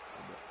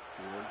 Oh, but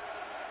Ford.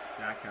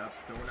 Back up,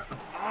 going up.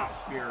 Oh,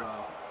 speared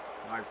off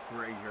by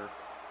Frazier.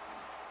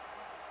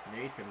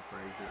 Nathan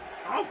Frazier.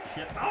 Oh,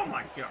 shit. Oh,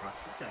 my gosh.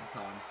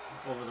 Senton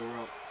over the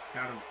rope.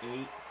 Count of 8.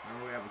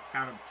 Now we have a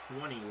count of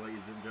 20,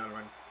 ladies and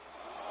gentlemen.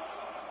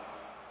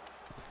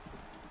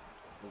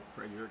 Oh,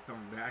 Frazier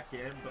coming back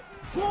in, but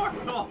Ford,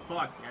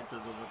 catches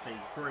him with a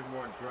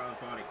springboard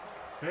crossbody.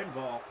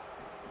 Pinball.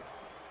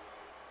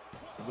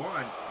 1.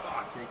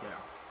 Oh, kick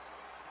out.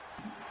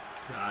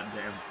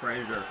 Goddamn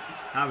Frazier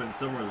having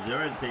some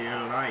resiliency here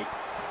tonight.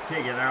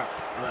 Taking out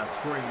of that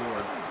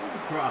springboard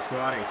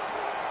crossbody.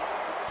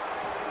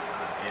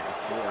 And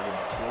Ford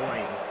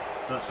employing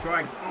the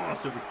strikes. Oh,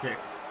 super kick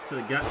to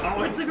the gut.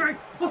 Oh, it's a great.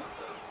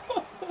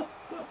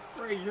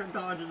 Frazier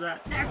dodges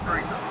that. Neck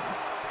breaker.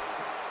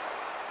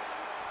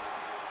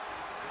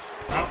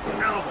 Oh,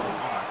 elbow.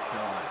 Oh,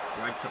 God.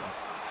 Right to the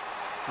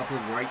upper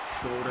right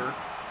shoulder.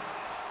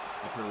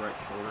 Upper right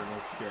shoulder. No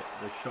shit.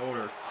 The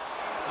shoulder.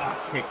 Oh,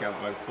 kick out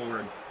by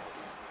Ford.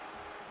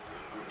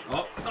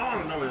 Oh,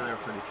 no, there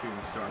for the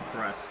shooting star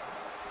press.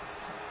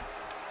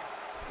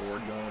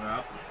 Ford going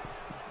up.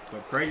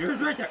 But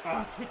Frazier's right there.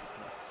 Oh, kick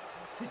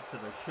to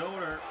the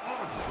shoulder.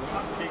 Oh,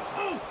 drop kick.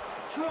 Oh,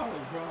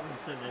 Charles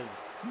Robinson is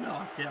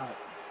knocked out.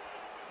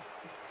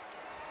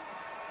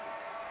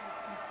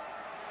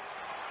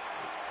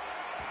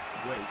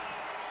 Wait.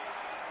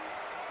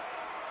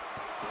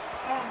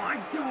 Oh my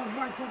God,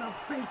 right to the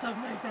face of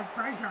Nathan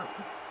Frazier.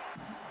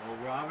 Oh,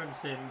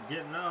 Robinson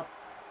getting up.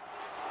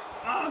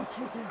 Oh,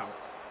 kick out.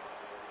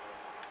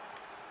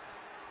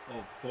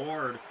 Oh,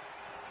 Ford.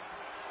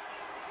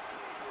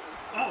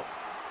 Oh,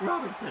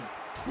 Robinson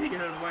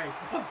taking it away.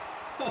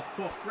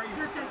 Oh,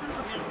 Frazier catches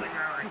the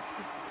Enziguri.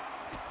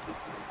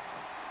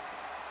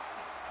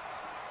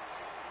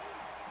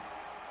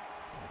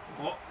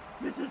 Oh,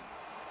 misses.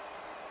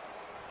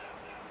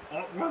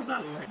 Oh, runs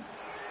that way.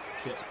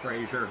 Shit,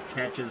 Frazier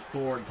catches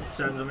Ford,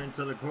 sends him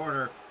into the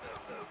corner.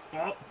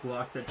 Oh,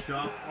 blocked the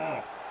chop.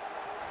 Oh.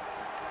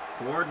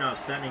 Ford now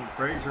sending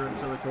Frazier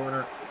into the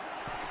corner.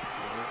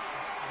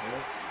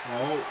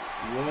 Oh,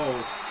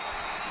 whoa.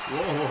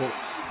 Whoa.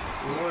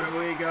 What do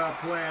we got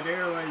planned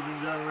here, ladies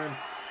and gentlemen?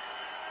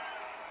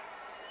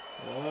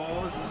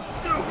 Oh,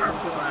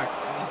 superplex.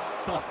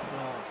 Oh.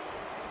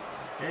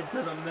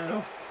 Into the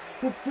middle.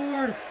 For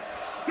Ford.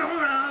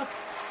 Going up.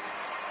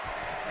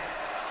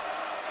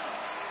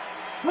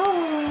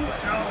 Oh,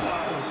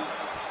 elbow.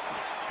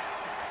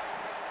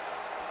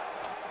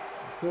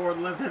 Ford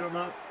lifted him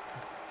up.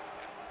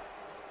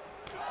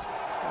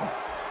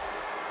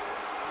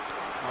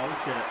 Oh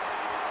shit.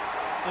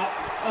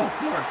 Oh,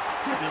 Ford.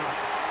 Catch him up.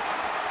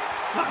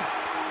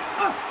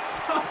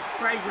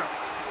 Frazier.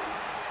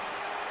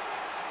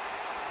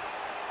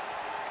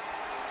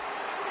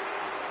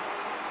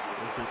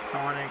 This is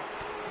taunting.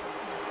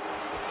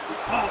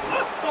 Oh,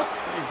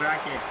 stay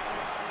back in.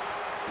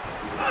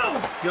 Oh,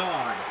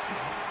 God.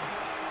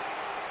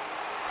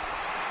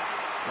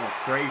 Oh,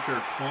 Frazier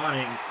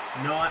taunting.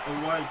 Not a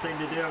wise thing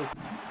to do.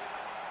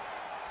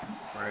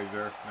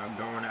 Frazier now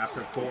going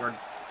after Ford.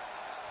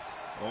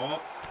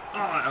 Oh,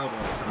 elbow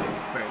to the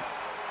face.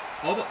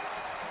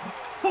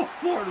 Oh,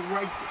 Ford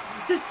right,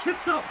 just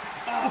kicks up.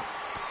 Oh,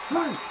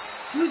 right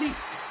to the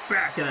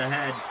back of the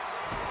head.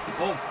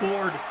 Oh,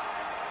 Ford.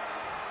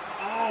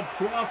 Oh,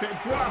 Profit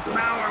drop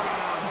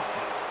powerbomb.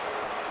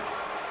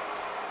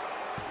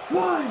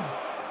 1,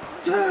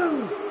 2.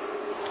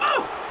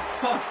 Oh,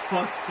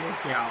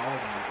 kick out. Oh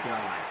my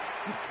God.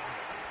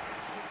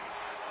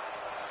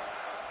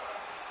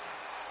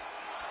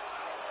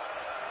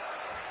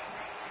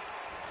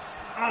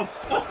 Oh,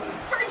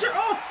 Frazier.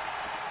 Oh,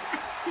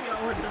 STO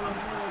into the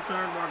middle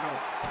turnbuckle.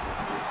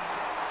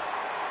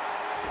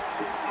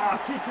 Oh,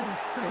 kick to the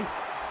face.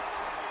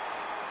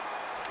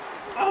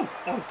 Oh,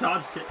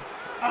 dodged it.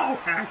 Oh,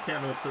 axe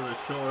handle to the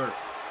shoulder.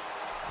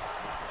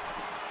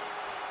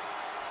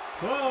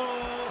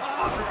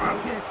 Oh, drop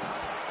kick.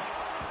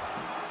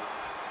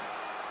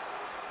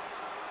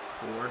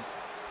 Ford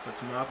puts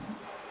him up.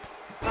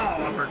 Oh,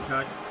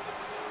 uppercut.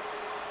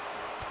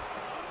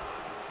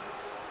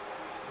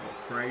 Oh,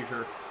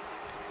 Frazier.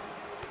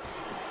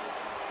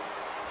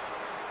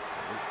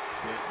 Oh,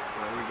 shit.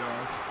 Where are we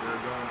going?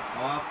 We're going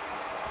off.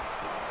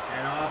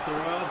 And off the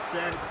ropes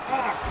and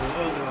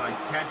clothesline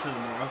catches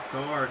him off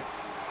guard.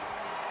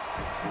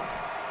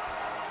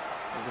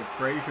 Over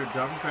Frazier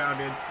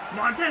dumbfounded.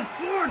 Montez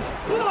Ford,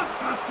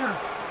 blockbuster.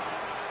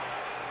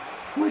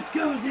 Which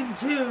goes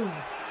into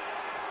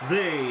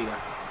The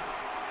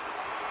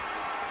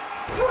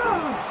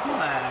frog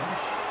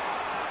splash.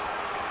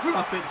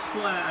 Profit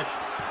splash.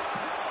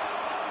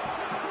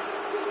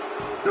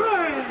 3.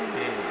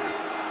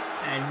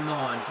 And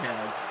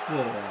Montez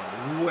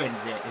Ford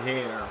wins it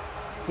here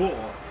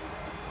for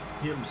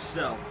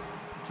himself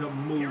to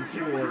move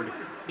forward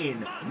in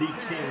the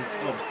King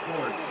of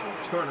Sports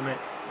tournament.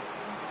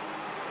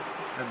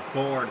 And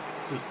Ford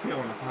was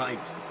feeling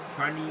hyped,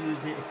 trying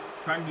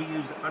to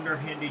use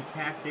underhanded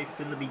tactics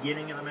in the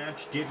beginning of the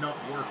match, did not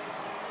work.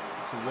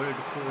 So what did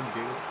Ford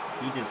do?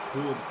 He just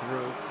pulled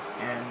through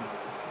and,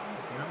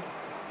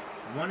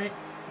 won it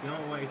the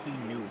only way he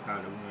knew how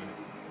to win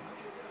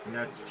it. And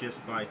that's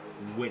just by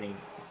winning,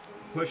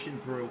 pushing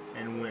through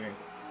and winning.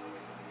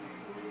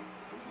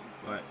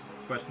 But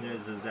the question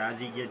is as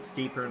he gets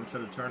deeper into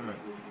the tournament,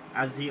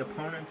 as the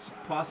opponents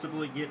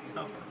possibly get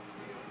tougher,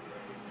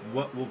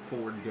 what will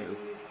Ford do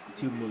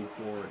to move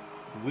forward?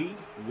 We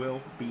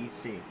will be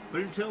seeing.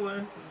 But until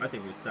then, I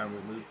think it's time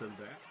we move to the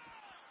back.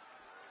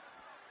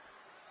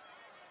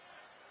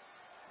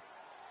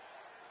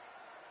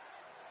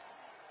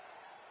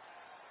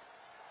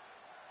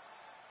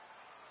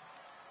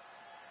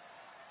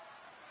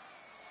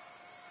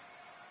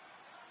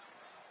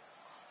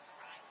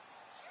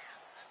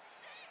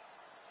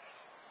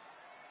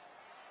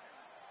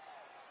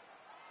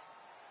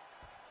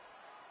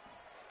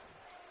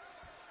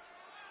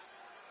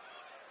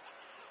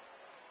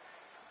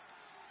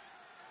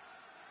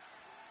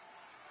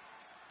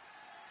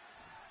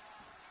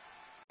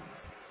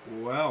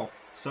 Well,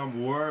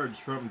 some words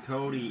from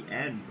Cody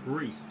and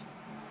Priest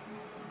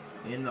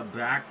in the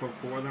back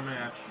before the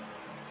match.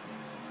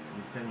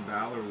 And Finn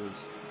Balor was,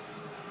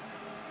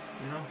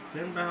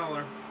 Finn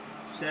Balor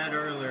said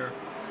earlier,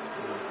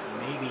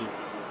 maybe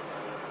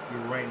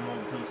your reign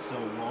won't be so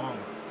long,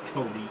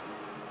 Cody.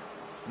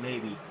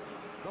 maybe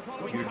The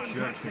following your contest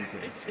judgment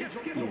is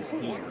scheduled is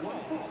for here. one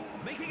fall.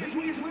 Making his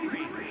way to the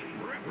ring,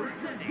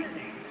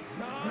 representing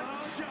the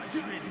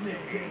Judgment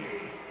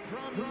Day.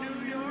 From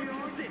New York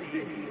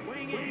City,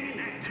 weighing in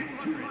at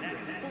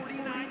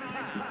 249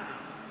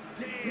 pounds,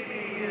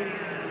 Damian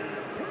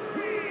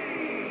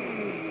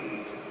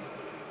Priest.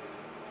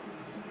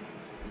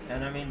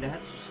 And I mean,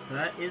 that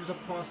is a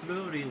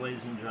possibility,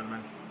 ladies and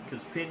gentlemen,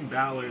 because Finn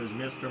Balor is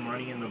Mr.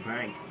 Money in the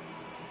Bank.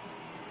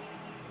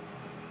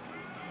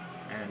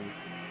 And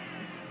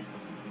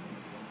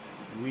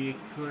we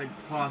could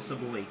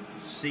possibly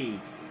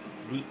see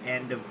the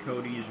end of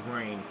Cody's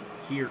reign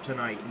here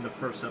tonight in the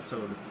first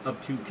episode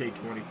of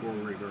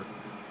 2K24 Rebirth.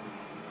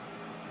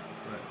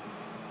 But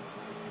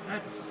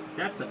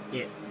that's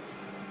it.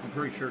 I'm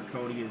pretty sure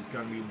Cody is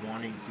going to be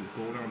wanting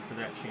to hold on to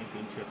that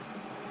championship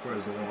for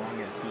as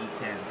long as he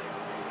can.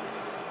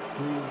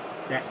 Prove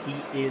that he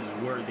is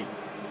worthy.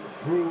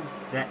 Prove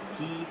that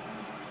he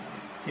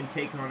can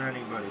take on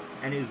anybody.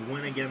 And his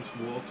win against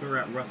Walter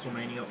at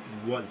WrestleMania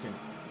wasn't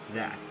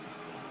that.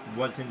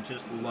 Wasn't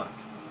just luck.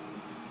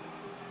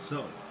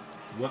 So,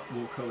 what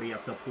will Cody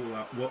have to pull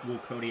out? What will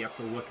Cody have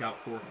to look out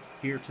for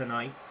here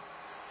tonight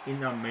in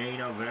the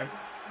main event?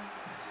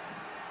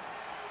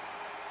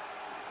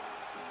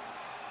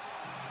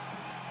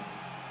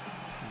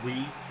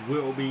 We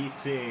will be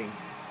seeing.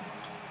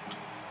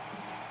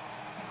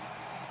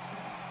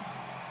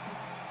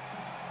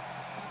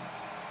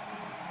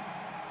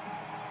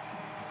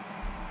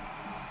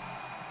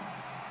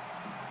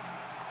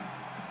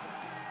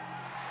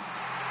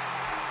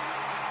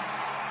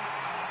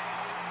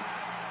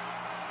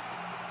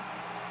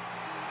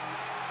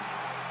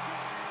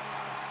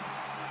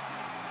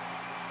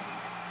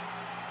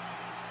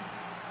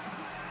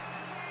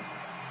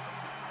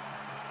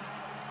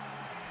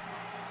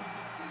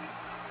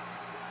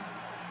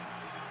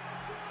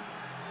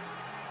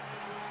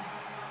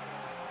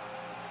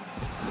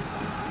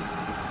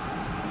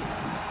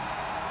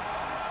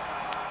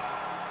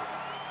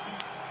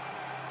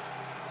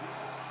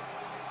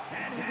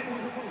 And his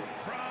opponent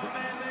from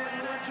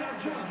Atlanta,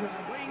 Georgia,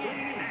 weighing in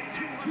at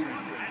 220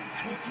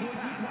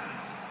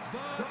 pounds,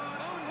 the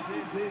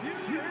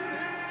undisputed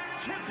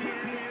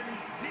champion,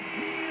 the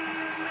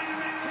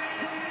American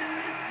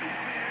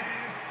Nightmare,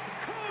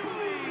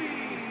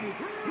 Cody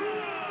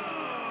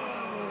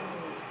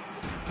Rhodes.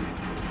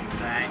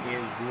 That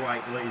is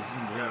right, ladies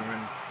and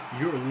gentlemen.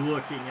 You're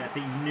looking at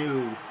the new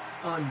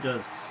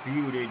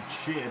undisputed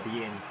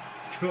champion,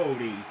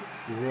 Cody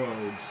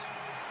Rhodes.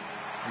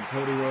 And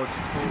Cody Rhodes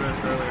told us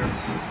earlier,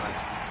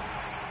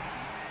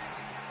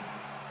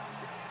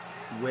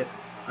 with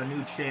a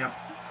new champ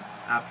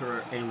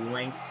after a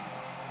length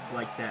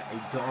like that, a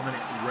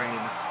dominant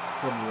reign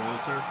from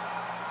Walter,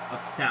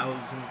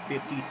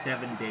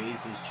 1,057 days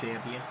as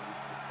champion,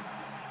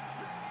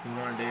 he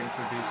wanted to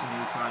introduce a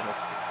new title.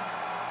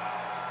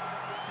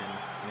 And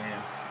man,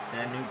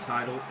 that new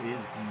title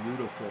is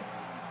beautiful.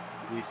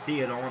 We see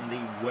it on the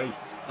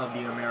waist of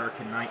the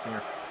American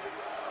Nightmare.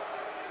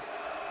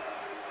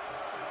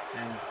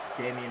 And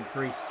Damian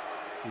Priest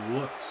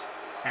looks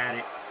at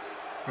it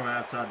from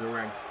outside the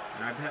ring.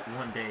 And I bet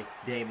one day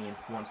Damian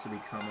wants to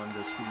become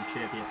Undisputed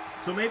Champion.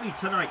 So maybe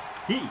tonight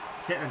he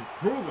can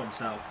prove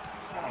himself.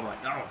 Oh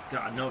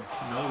God, no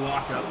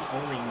lockup,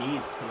 only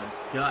knees to the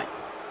gut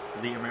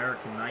of the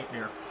American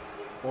Nightmare.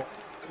 Oh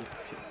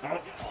shit.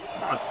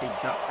 Oh,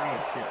 take up. Oh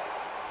shit.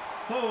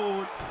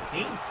 Oh,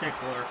 pain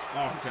tickler.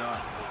 Oh God.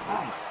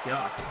 Oh my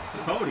God.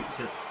 Cody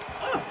just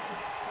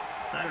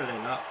set it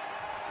up.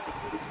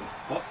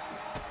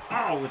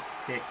 Oh, with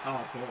the kick.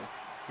 Oh, boy.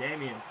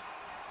 Damian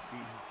be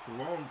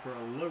thrown for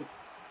a loop.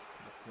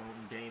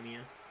 Thrown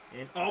Damian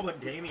in. Oh,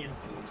 but Damian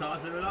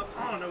tossing it up.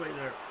 Oh, nobody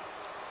there.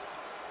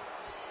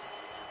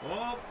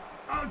 Oh,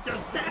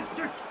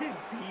 disaster kick.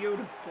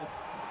 Beautiful.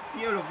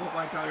 Beautiful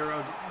by Cody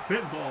Rhodes.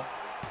 Pinfall.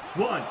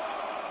 1,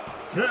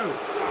 2.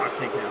 Oh,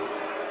 kick out.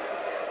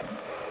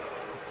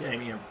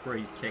 Damian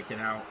Priest kicking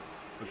out.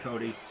 But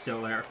Cody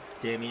still there.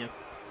 Damian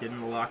getting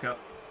the lockup.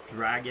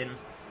 Dragging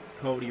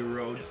Cody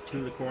Rhodes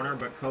to the corner,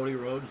 but Cody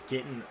Rhodes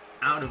getting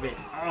out of it.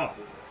 Oh,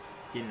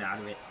 getting out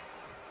of it.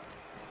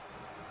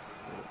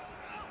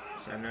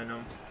 Sending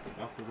him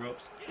off the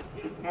ropes.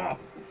 Oh,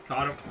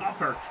 caught him.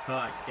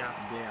 Uppercut. God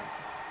damn.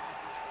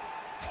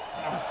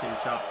 Oh, two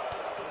chop.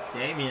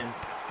 Damian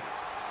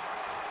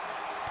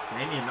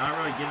not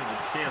really getting a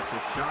chance to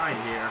shine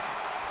here.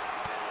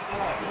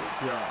 Oh,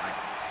 God.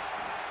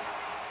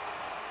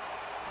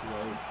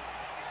 Rhodes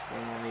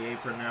going on the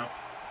apron now.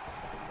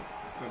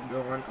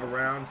 Going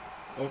around.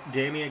 Oh,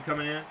 Damian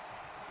coming in.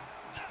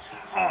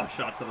 Oh,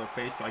 shot to the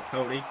face by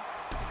Cody.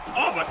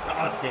 Oh, but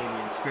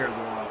Damian spared the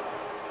law.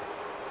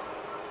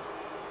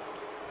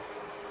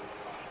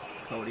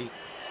 Cody,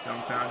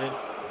 dumbfounded.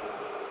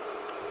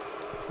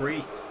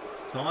 Priest,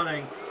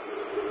 taunting.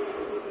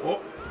 Oh,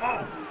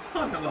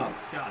 hung him up.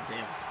 God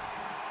damn.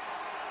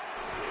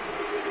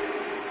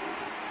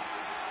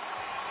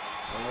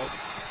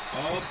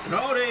 Oh,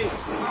 Cody!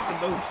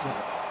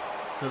 Moonsault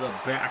to the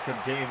back of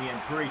Damian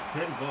Priest.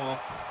 Pinfall.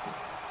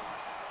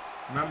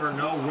 Remember,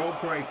 no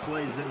rope breaks,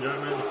 ladies and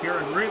gentlemen. Here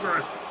in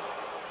Rebirth,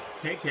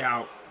 kick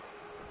out.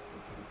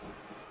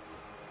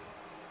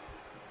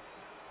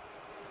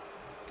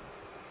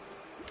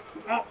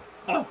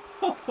 Oh,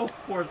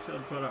 force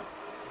field put up.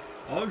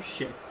 Oh,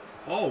 shit.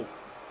 Oh,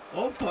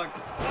 fuck.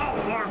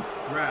 Oh, arm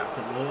trapped.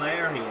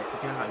 Lariat.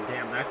 God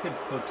damn, that could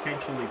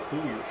potentially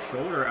pull your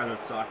shoulder out of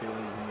socket,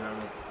 ladies and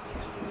gentlemen.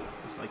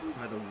 It's like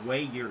by the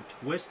way you're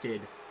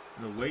twisted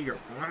and the way your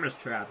arm is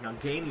trapped. Now,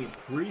 Damian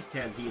Priest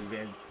has the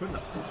advantage, putting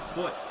the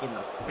foot in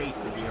the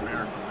face of the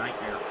American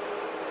Nightmare.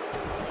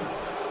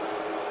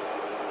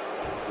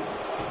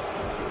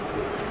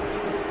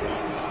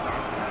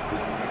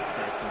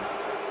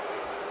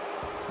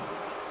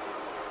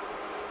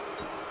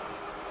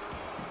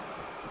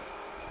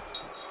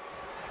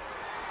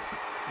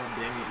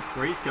 Damian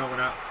Priest going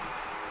up.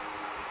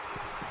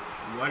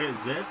 What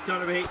is this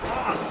going to be?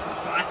 Oh,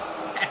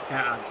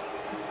 splash!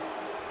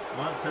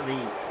 Onto the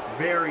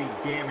very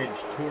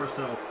damaged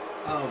torso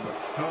of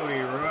Cody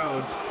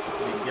Rhodes.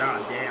 And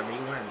goddamn, he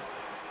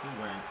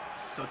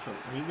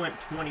went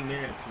 20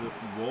 minutes with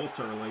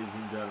Walter, ladies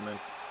and gentlemen.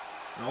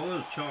 And all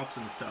those chops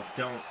and stuff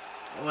don't,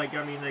 like,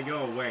 I mean, they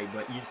go away,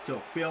 but you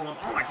still feel them.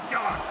 Oh my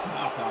god!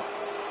 Pop-up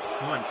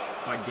punch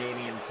by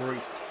Damian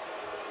Priest.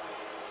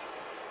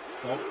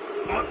 Oh,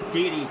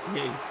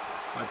 DDT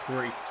by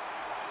Priest.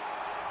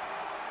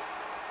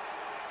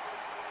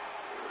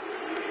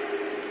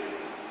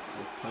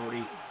 Oh,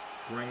 Cody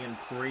bringing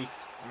Priest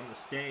on the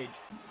stage.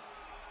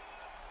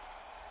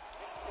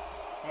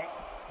 Oh,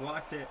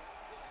 blocked it.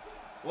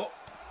 Oh,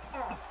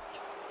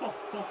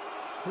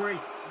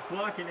 Priest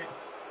blocking it.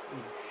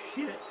 Oh,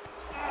 shit.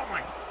 Oh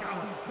my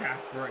god,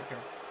 backbreaker.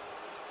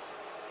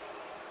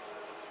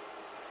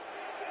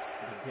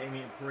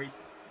 Damian Priest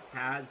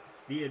has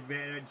the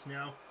advantage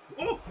now.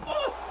 Oh,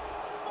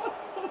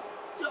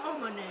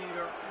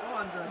 Dominator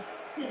on the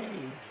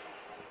stage.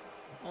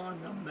 On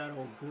the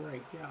metal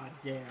grate,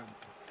 goddamn.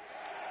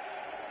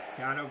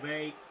 Count of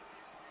 8.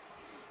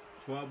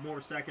 12 more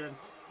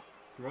seconds.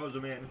 Throws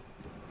him in.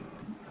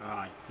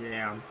 God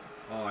damn.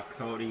 Oh,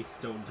 Cody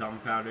still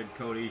dumbfounded.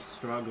 Cody's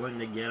struggling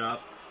to get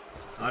up.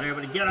 Not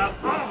able to get up.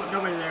 Oh, but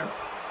nobody there.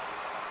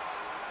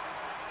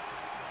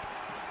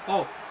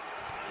 Oh,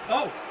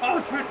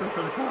 tracker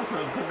for the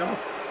crossroads, but no.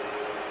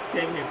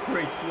 Damian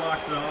Priest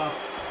blocks it off.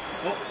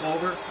 Oh,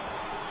 over.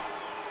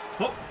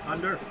 Oh,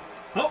 under.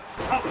 Oh,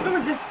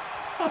 nobody there.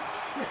 Oh,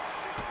 shit.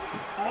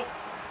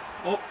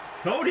 Oh,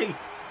 Cody.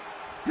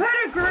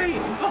 Pedigree.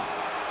 Oh.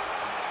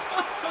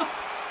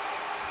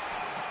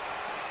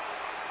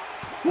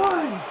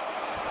 One.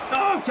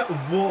 Oh,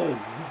 whoa.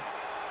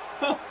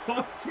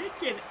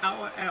 Kicking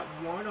out at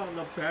 1 on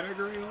the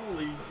pedigree.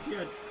 Holy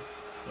shit.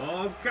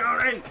 Oh,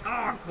 Cody.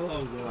 Oh,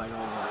 clothesline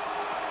over.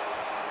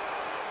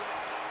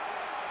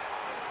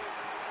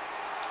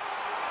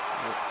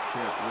 Oh,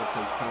 shit. What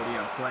does Cody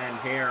have planned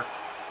here?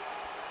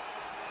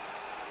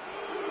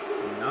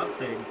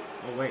 Nothing.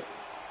 Oh, wait.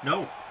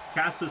 No.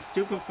 Cast a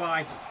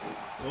Stupefy.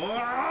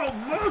 Oh,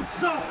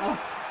 moonsault.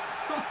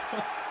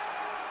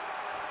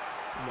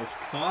 Almost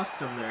cost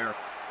him there.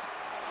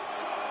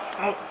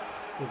 Oh,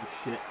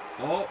 shit.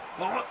 Oh,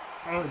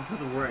 into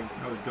the ring.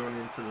 I was going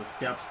into the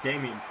steps.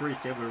 Damian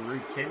Priest able to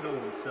rekindle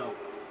himself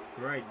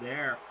right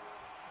there.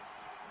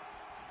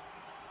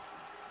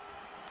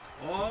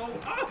 Oh,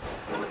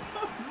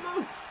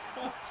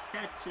 moonsault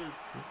catches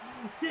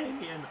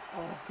Damian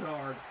off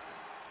guard.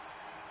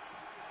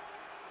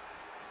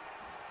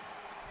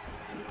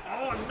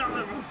 Oh,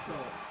 another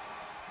moonsault.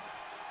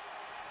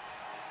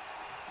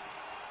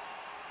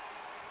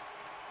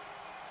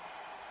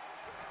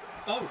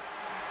 Oh.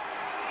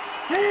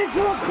 And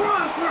into a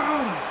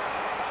crossroads.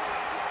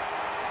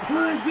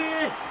 Could be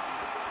it.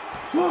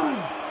 1,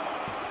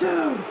 2.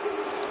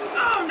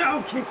 Oh,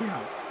 no, kick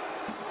out.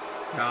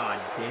 God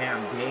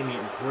damn,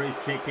 Damian Priest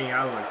kicking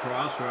out of the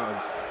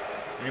crossroads.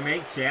 And it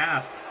makes you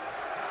ask,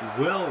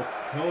 will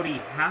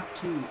Cody have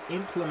to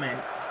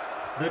implement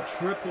the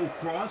triple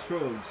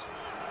crossroads?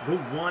 The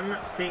one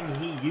thing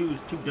he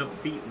used to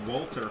defeat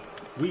Walter.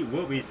 We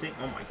will be seeing,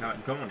 oh my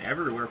god, going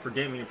everywhere for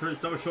Damian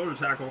Priest. Oh, shoulder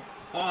tackle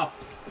off.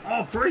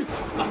 Oh, Priest.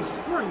 Oh,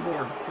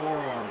 springboard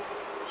forearm.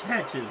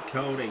 Catches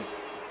Cody.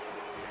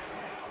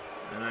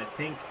 And I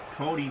think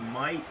Cody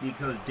might,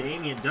 because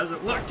Damian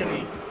doesn't look to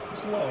be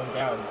slowing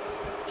down.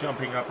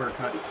 Jumping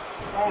uppercut.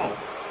 Oh,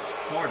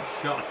 hard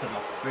shot to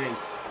the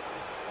face.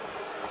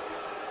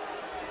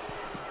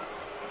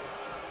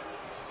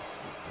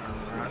 Turn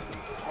around.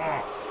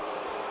 Oh.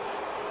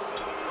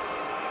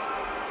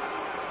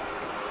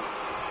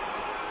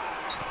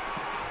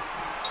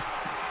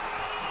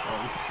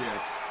 Oh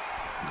shit.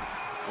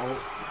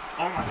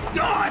 Oh my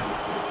god!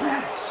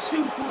 Back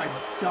suplex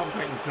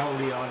dumping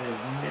Cody on his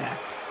neck.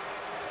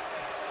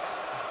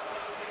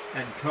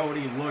 And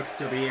Cody looks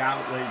to be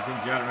out, ladies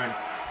and gentlemen.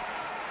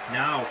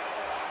 Now,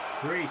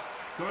 Priest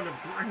going to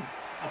bring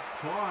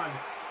upon.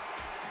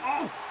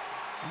 Oh,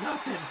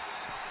 nothing.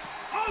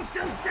 Oh,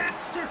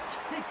 disaster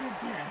kick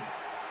again.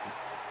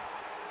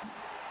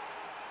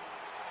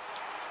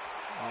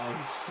 Oh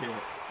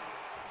shit.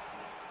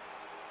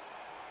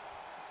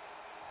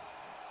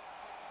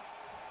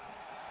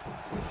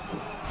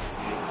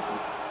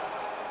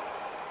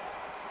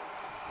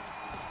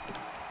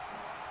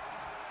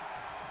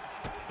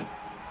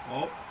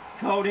 Oh,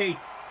 Cody.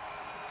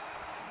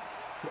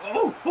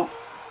 Oh,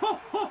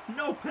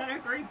 no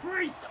pedigree,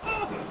 Priest.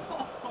 Oh,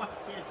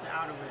 gets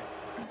out of it.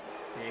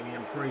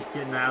 Damian Priest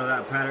getting out of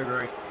that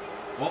pedigree.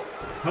 Oh,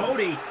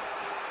 Cody.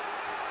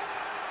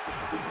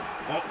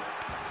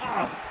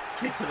 Oh,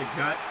 kick to the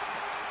gut.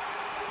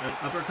 An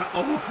uppercut.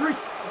 Oh,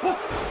 Priest.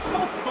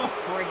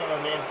 Bringing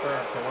him in for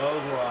a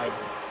clothesline.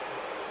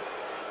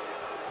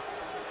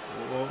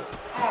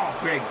 Oh,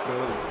 big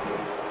boot.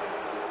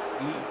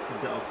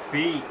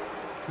 Defeat,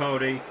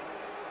 Cody.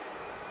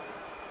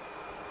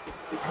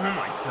 Oh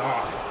my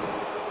God!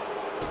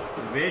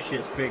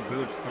 Vicious big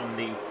boots from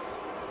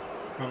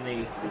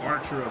the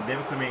Archer of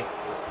Infamy.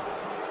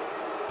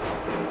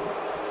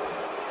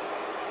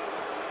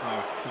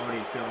 Oh,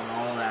 Cody feeling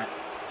all that,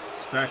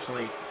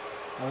 especially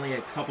only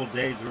a couple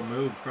days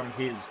removed from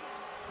his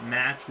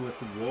match with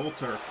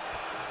Walter.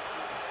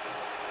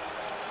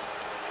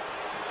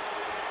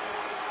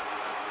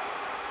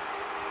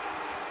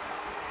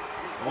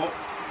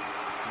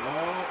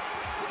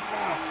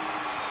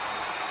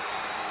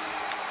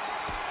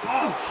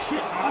 Oh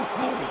shit, oh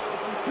Cody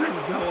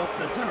couldn't go up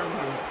the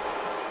turnbuckle.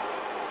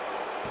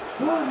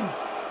 1,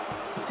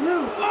 2,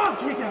 oh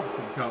kick out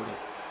from Cody.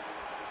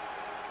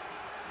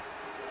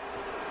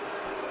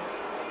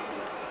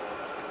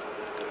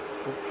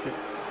 Oh shit.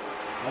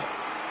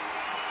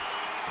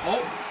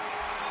 Oh,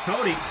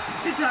 Cody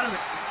gets out of it.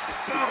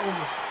 Boom.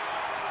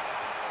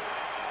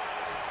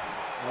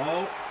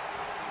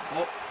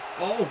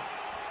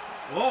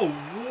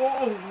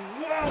 Whoa,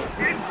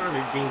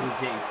 inverted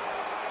DDT.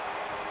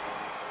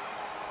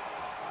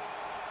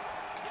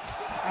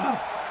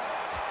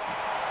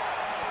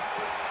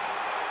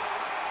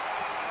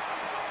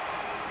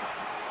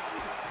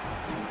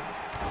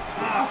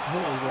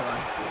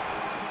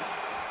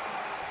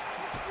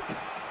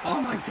 Oh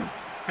my God,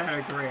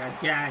 pedigree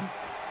again.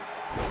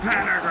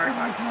 Pedigree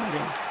by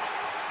Cody.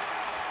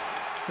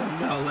 But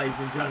no, ladies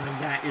and gentlemen,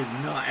 that is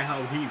not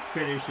how he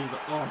finishes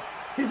off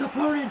his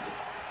opponent.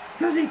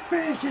 Because he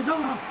finishes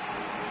off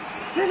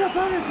his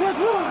opponent with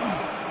 1.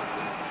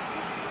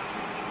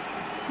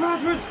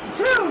 Crossroads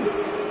 2.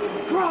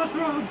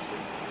 Crossroads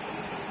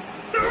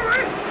 3.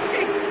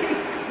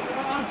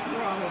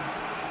 Crossroads.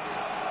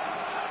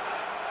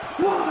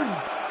 1,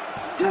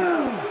 2,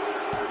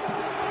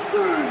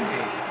 3.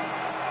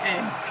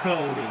 And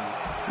Cody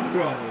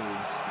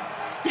Rhodes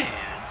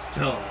stands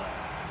tall.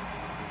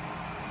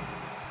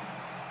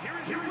 Here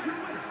is your winner,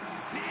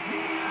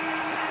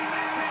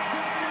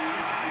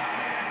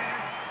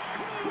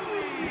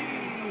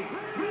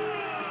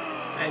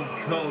 and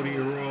Cody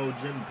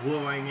Rhodes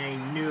employing a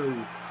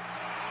new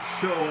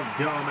show of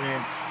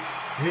dominance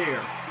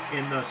here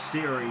in the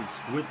series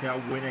with that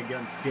win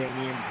against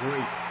Damian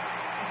Priest.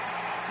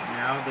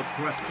 Now the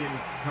question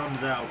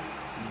comes out,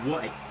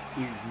 what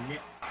is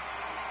next?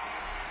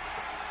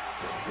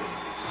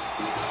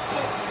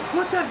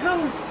 What the hell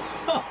is...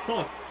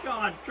 Oh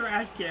God,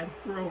 trash can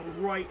thrown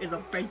right in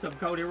the face of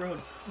Cody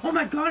Rhodes. Oh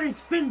my God, it's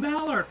Finn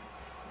Balor.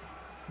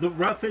 The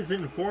ref is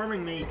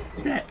informing me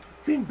that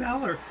Finn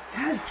Balor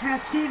has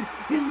cashed in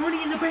his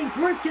Money in the Bank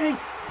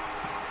briefcase.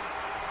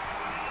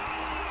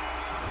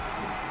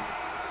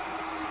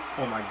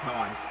 Oh my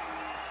God.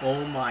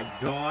 Oh my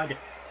God.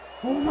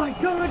 Oh my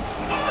God.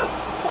 Oh!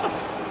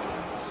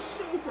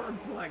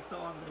 Superplex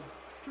on the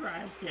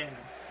trash can.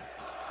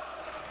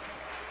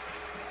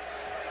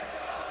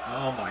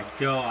 Oh my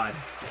God.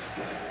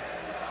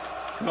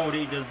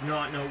 Cody does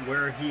not know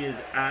where he is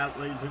at,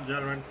 ladies and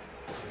gentlemen.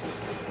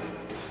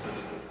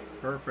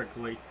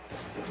 Perfectly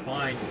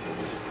fine.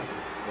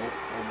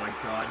 Oh my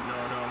God. No.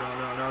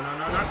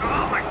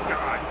 Oh my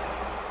God.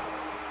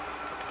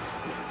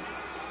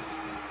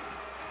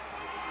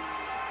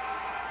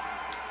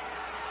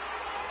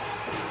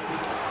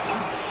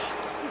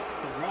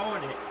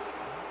 Throwing it.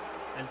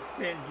 And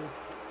Finn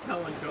just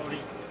telling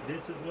Cody,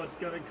 this is what's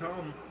gonna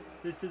come.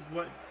 This is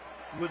what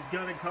was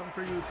gonna come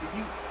for you.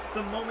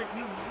 The moment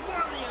you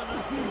won the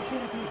Undisputed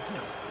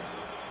Championship.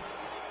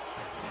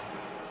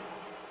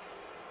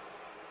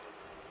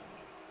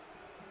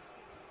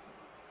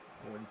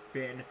 Oh, and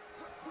Finn.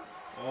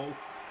 Oh,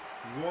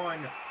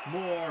 one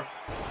more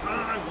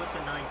time with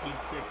the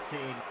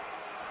 1916.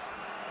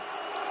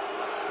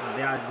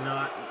 That is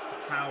not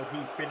how he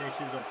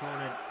finishes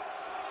opponents.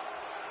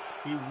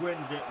 He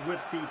wins it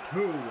with the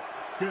coup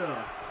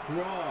de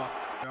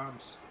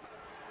grace.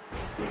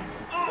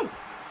 Oh!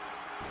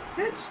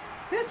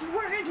 It's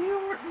Randy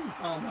Orton!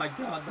 Oh my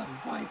God, the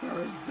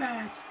Viper is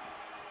back!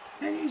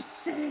 And he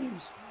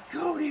saves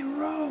Cody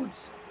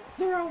Rhodes,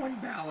 throwing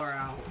Balor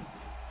out.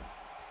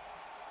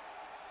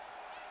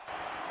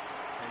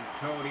 And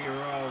Cody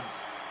Rhodes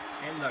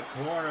in the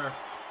corner,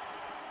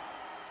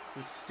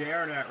 just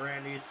staring at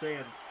Randy,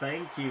 saying,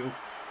 thank you.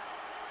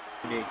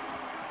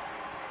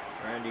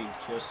 Randy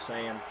just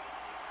saying,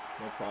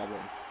 no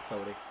problem,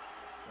 Cody.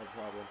 No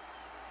problem.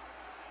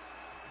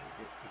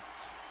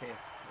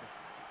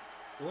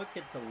 Look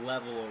at the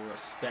level of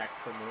respect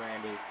from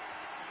Randy.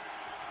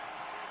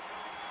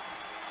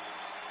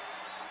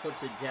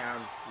 puts it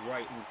down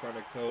right in front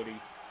of Cody.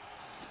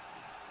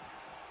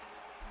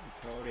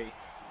 Cody.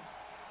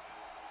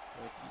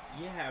 Like,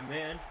 yeah,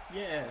 man.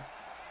 Yeah.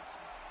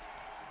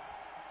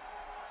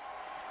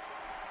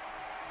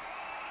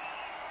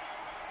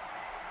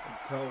 And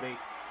Cody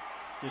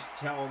just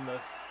telling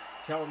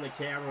the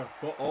camera,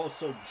 but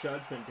also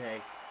Judgment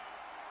Day,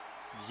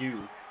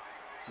 you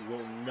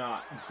will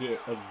not get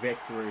a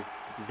victory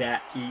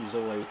that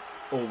easily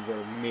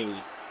over me.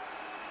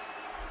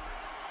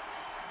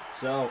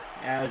 So,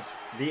 as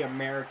the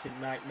American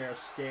Nightmare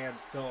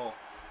stands tall.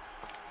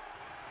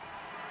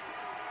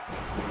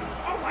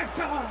 Oh my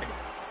God!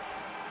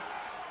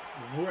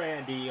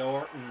 Randy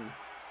Orton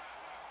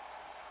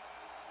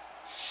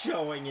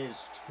showing his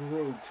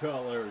true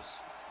colors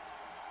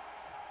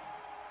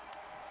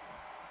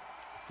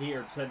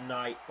here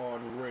tonight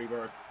on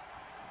Rebirth.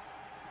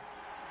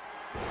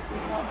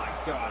 Oh my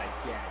God,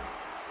 again.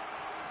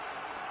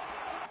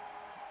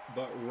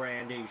 But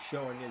Randy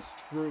showing his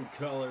true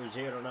colors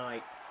here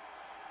tonight.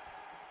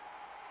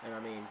 And I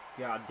mean,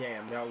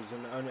 goddamn, that was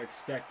an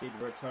unexpected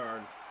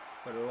return.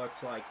 But it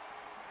looks like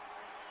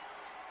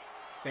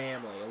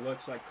family, it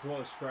looks like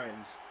close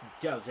friends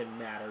doesn't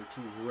matter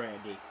to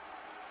Randy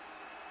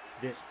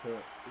this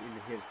point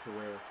in his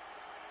career.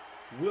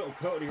 Will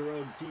Cody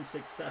Rhodes be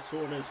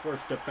successful in his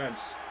first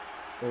defense?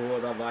 Or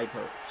will the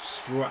Viper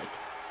strike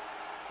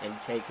and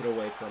take it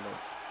away from him?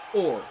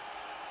 Or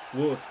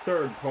will a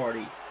third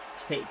party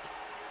take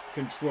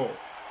control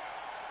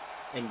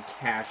and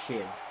cash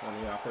in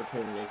on the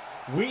opportunity?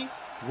 We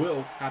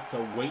will have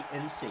to wait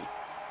and see.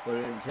 But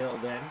until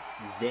then,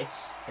 this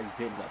has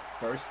been the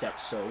first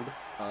episode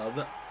of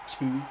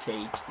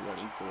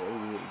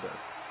 2K24 Rebirth.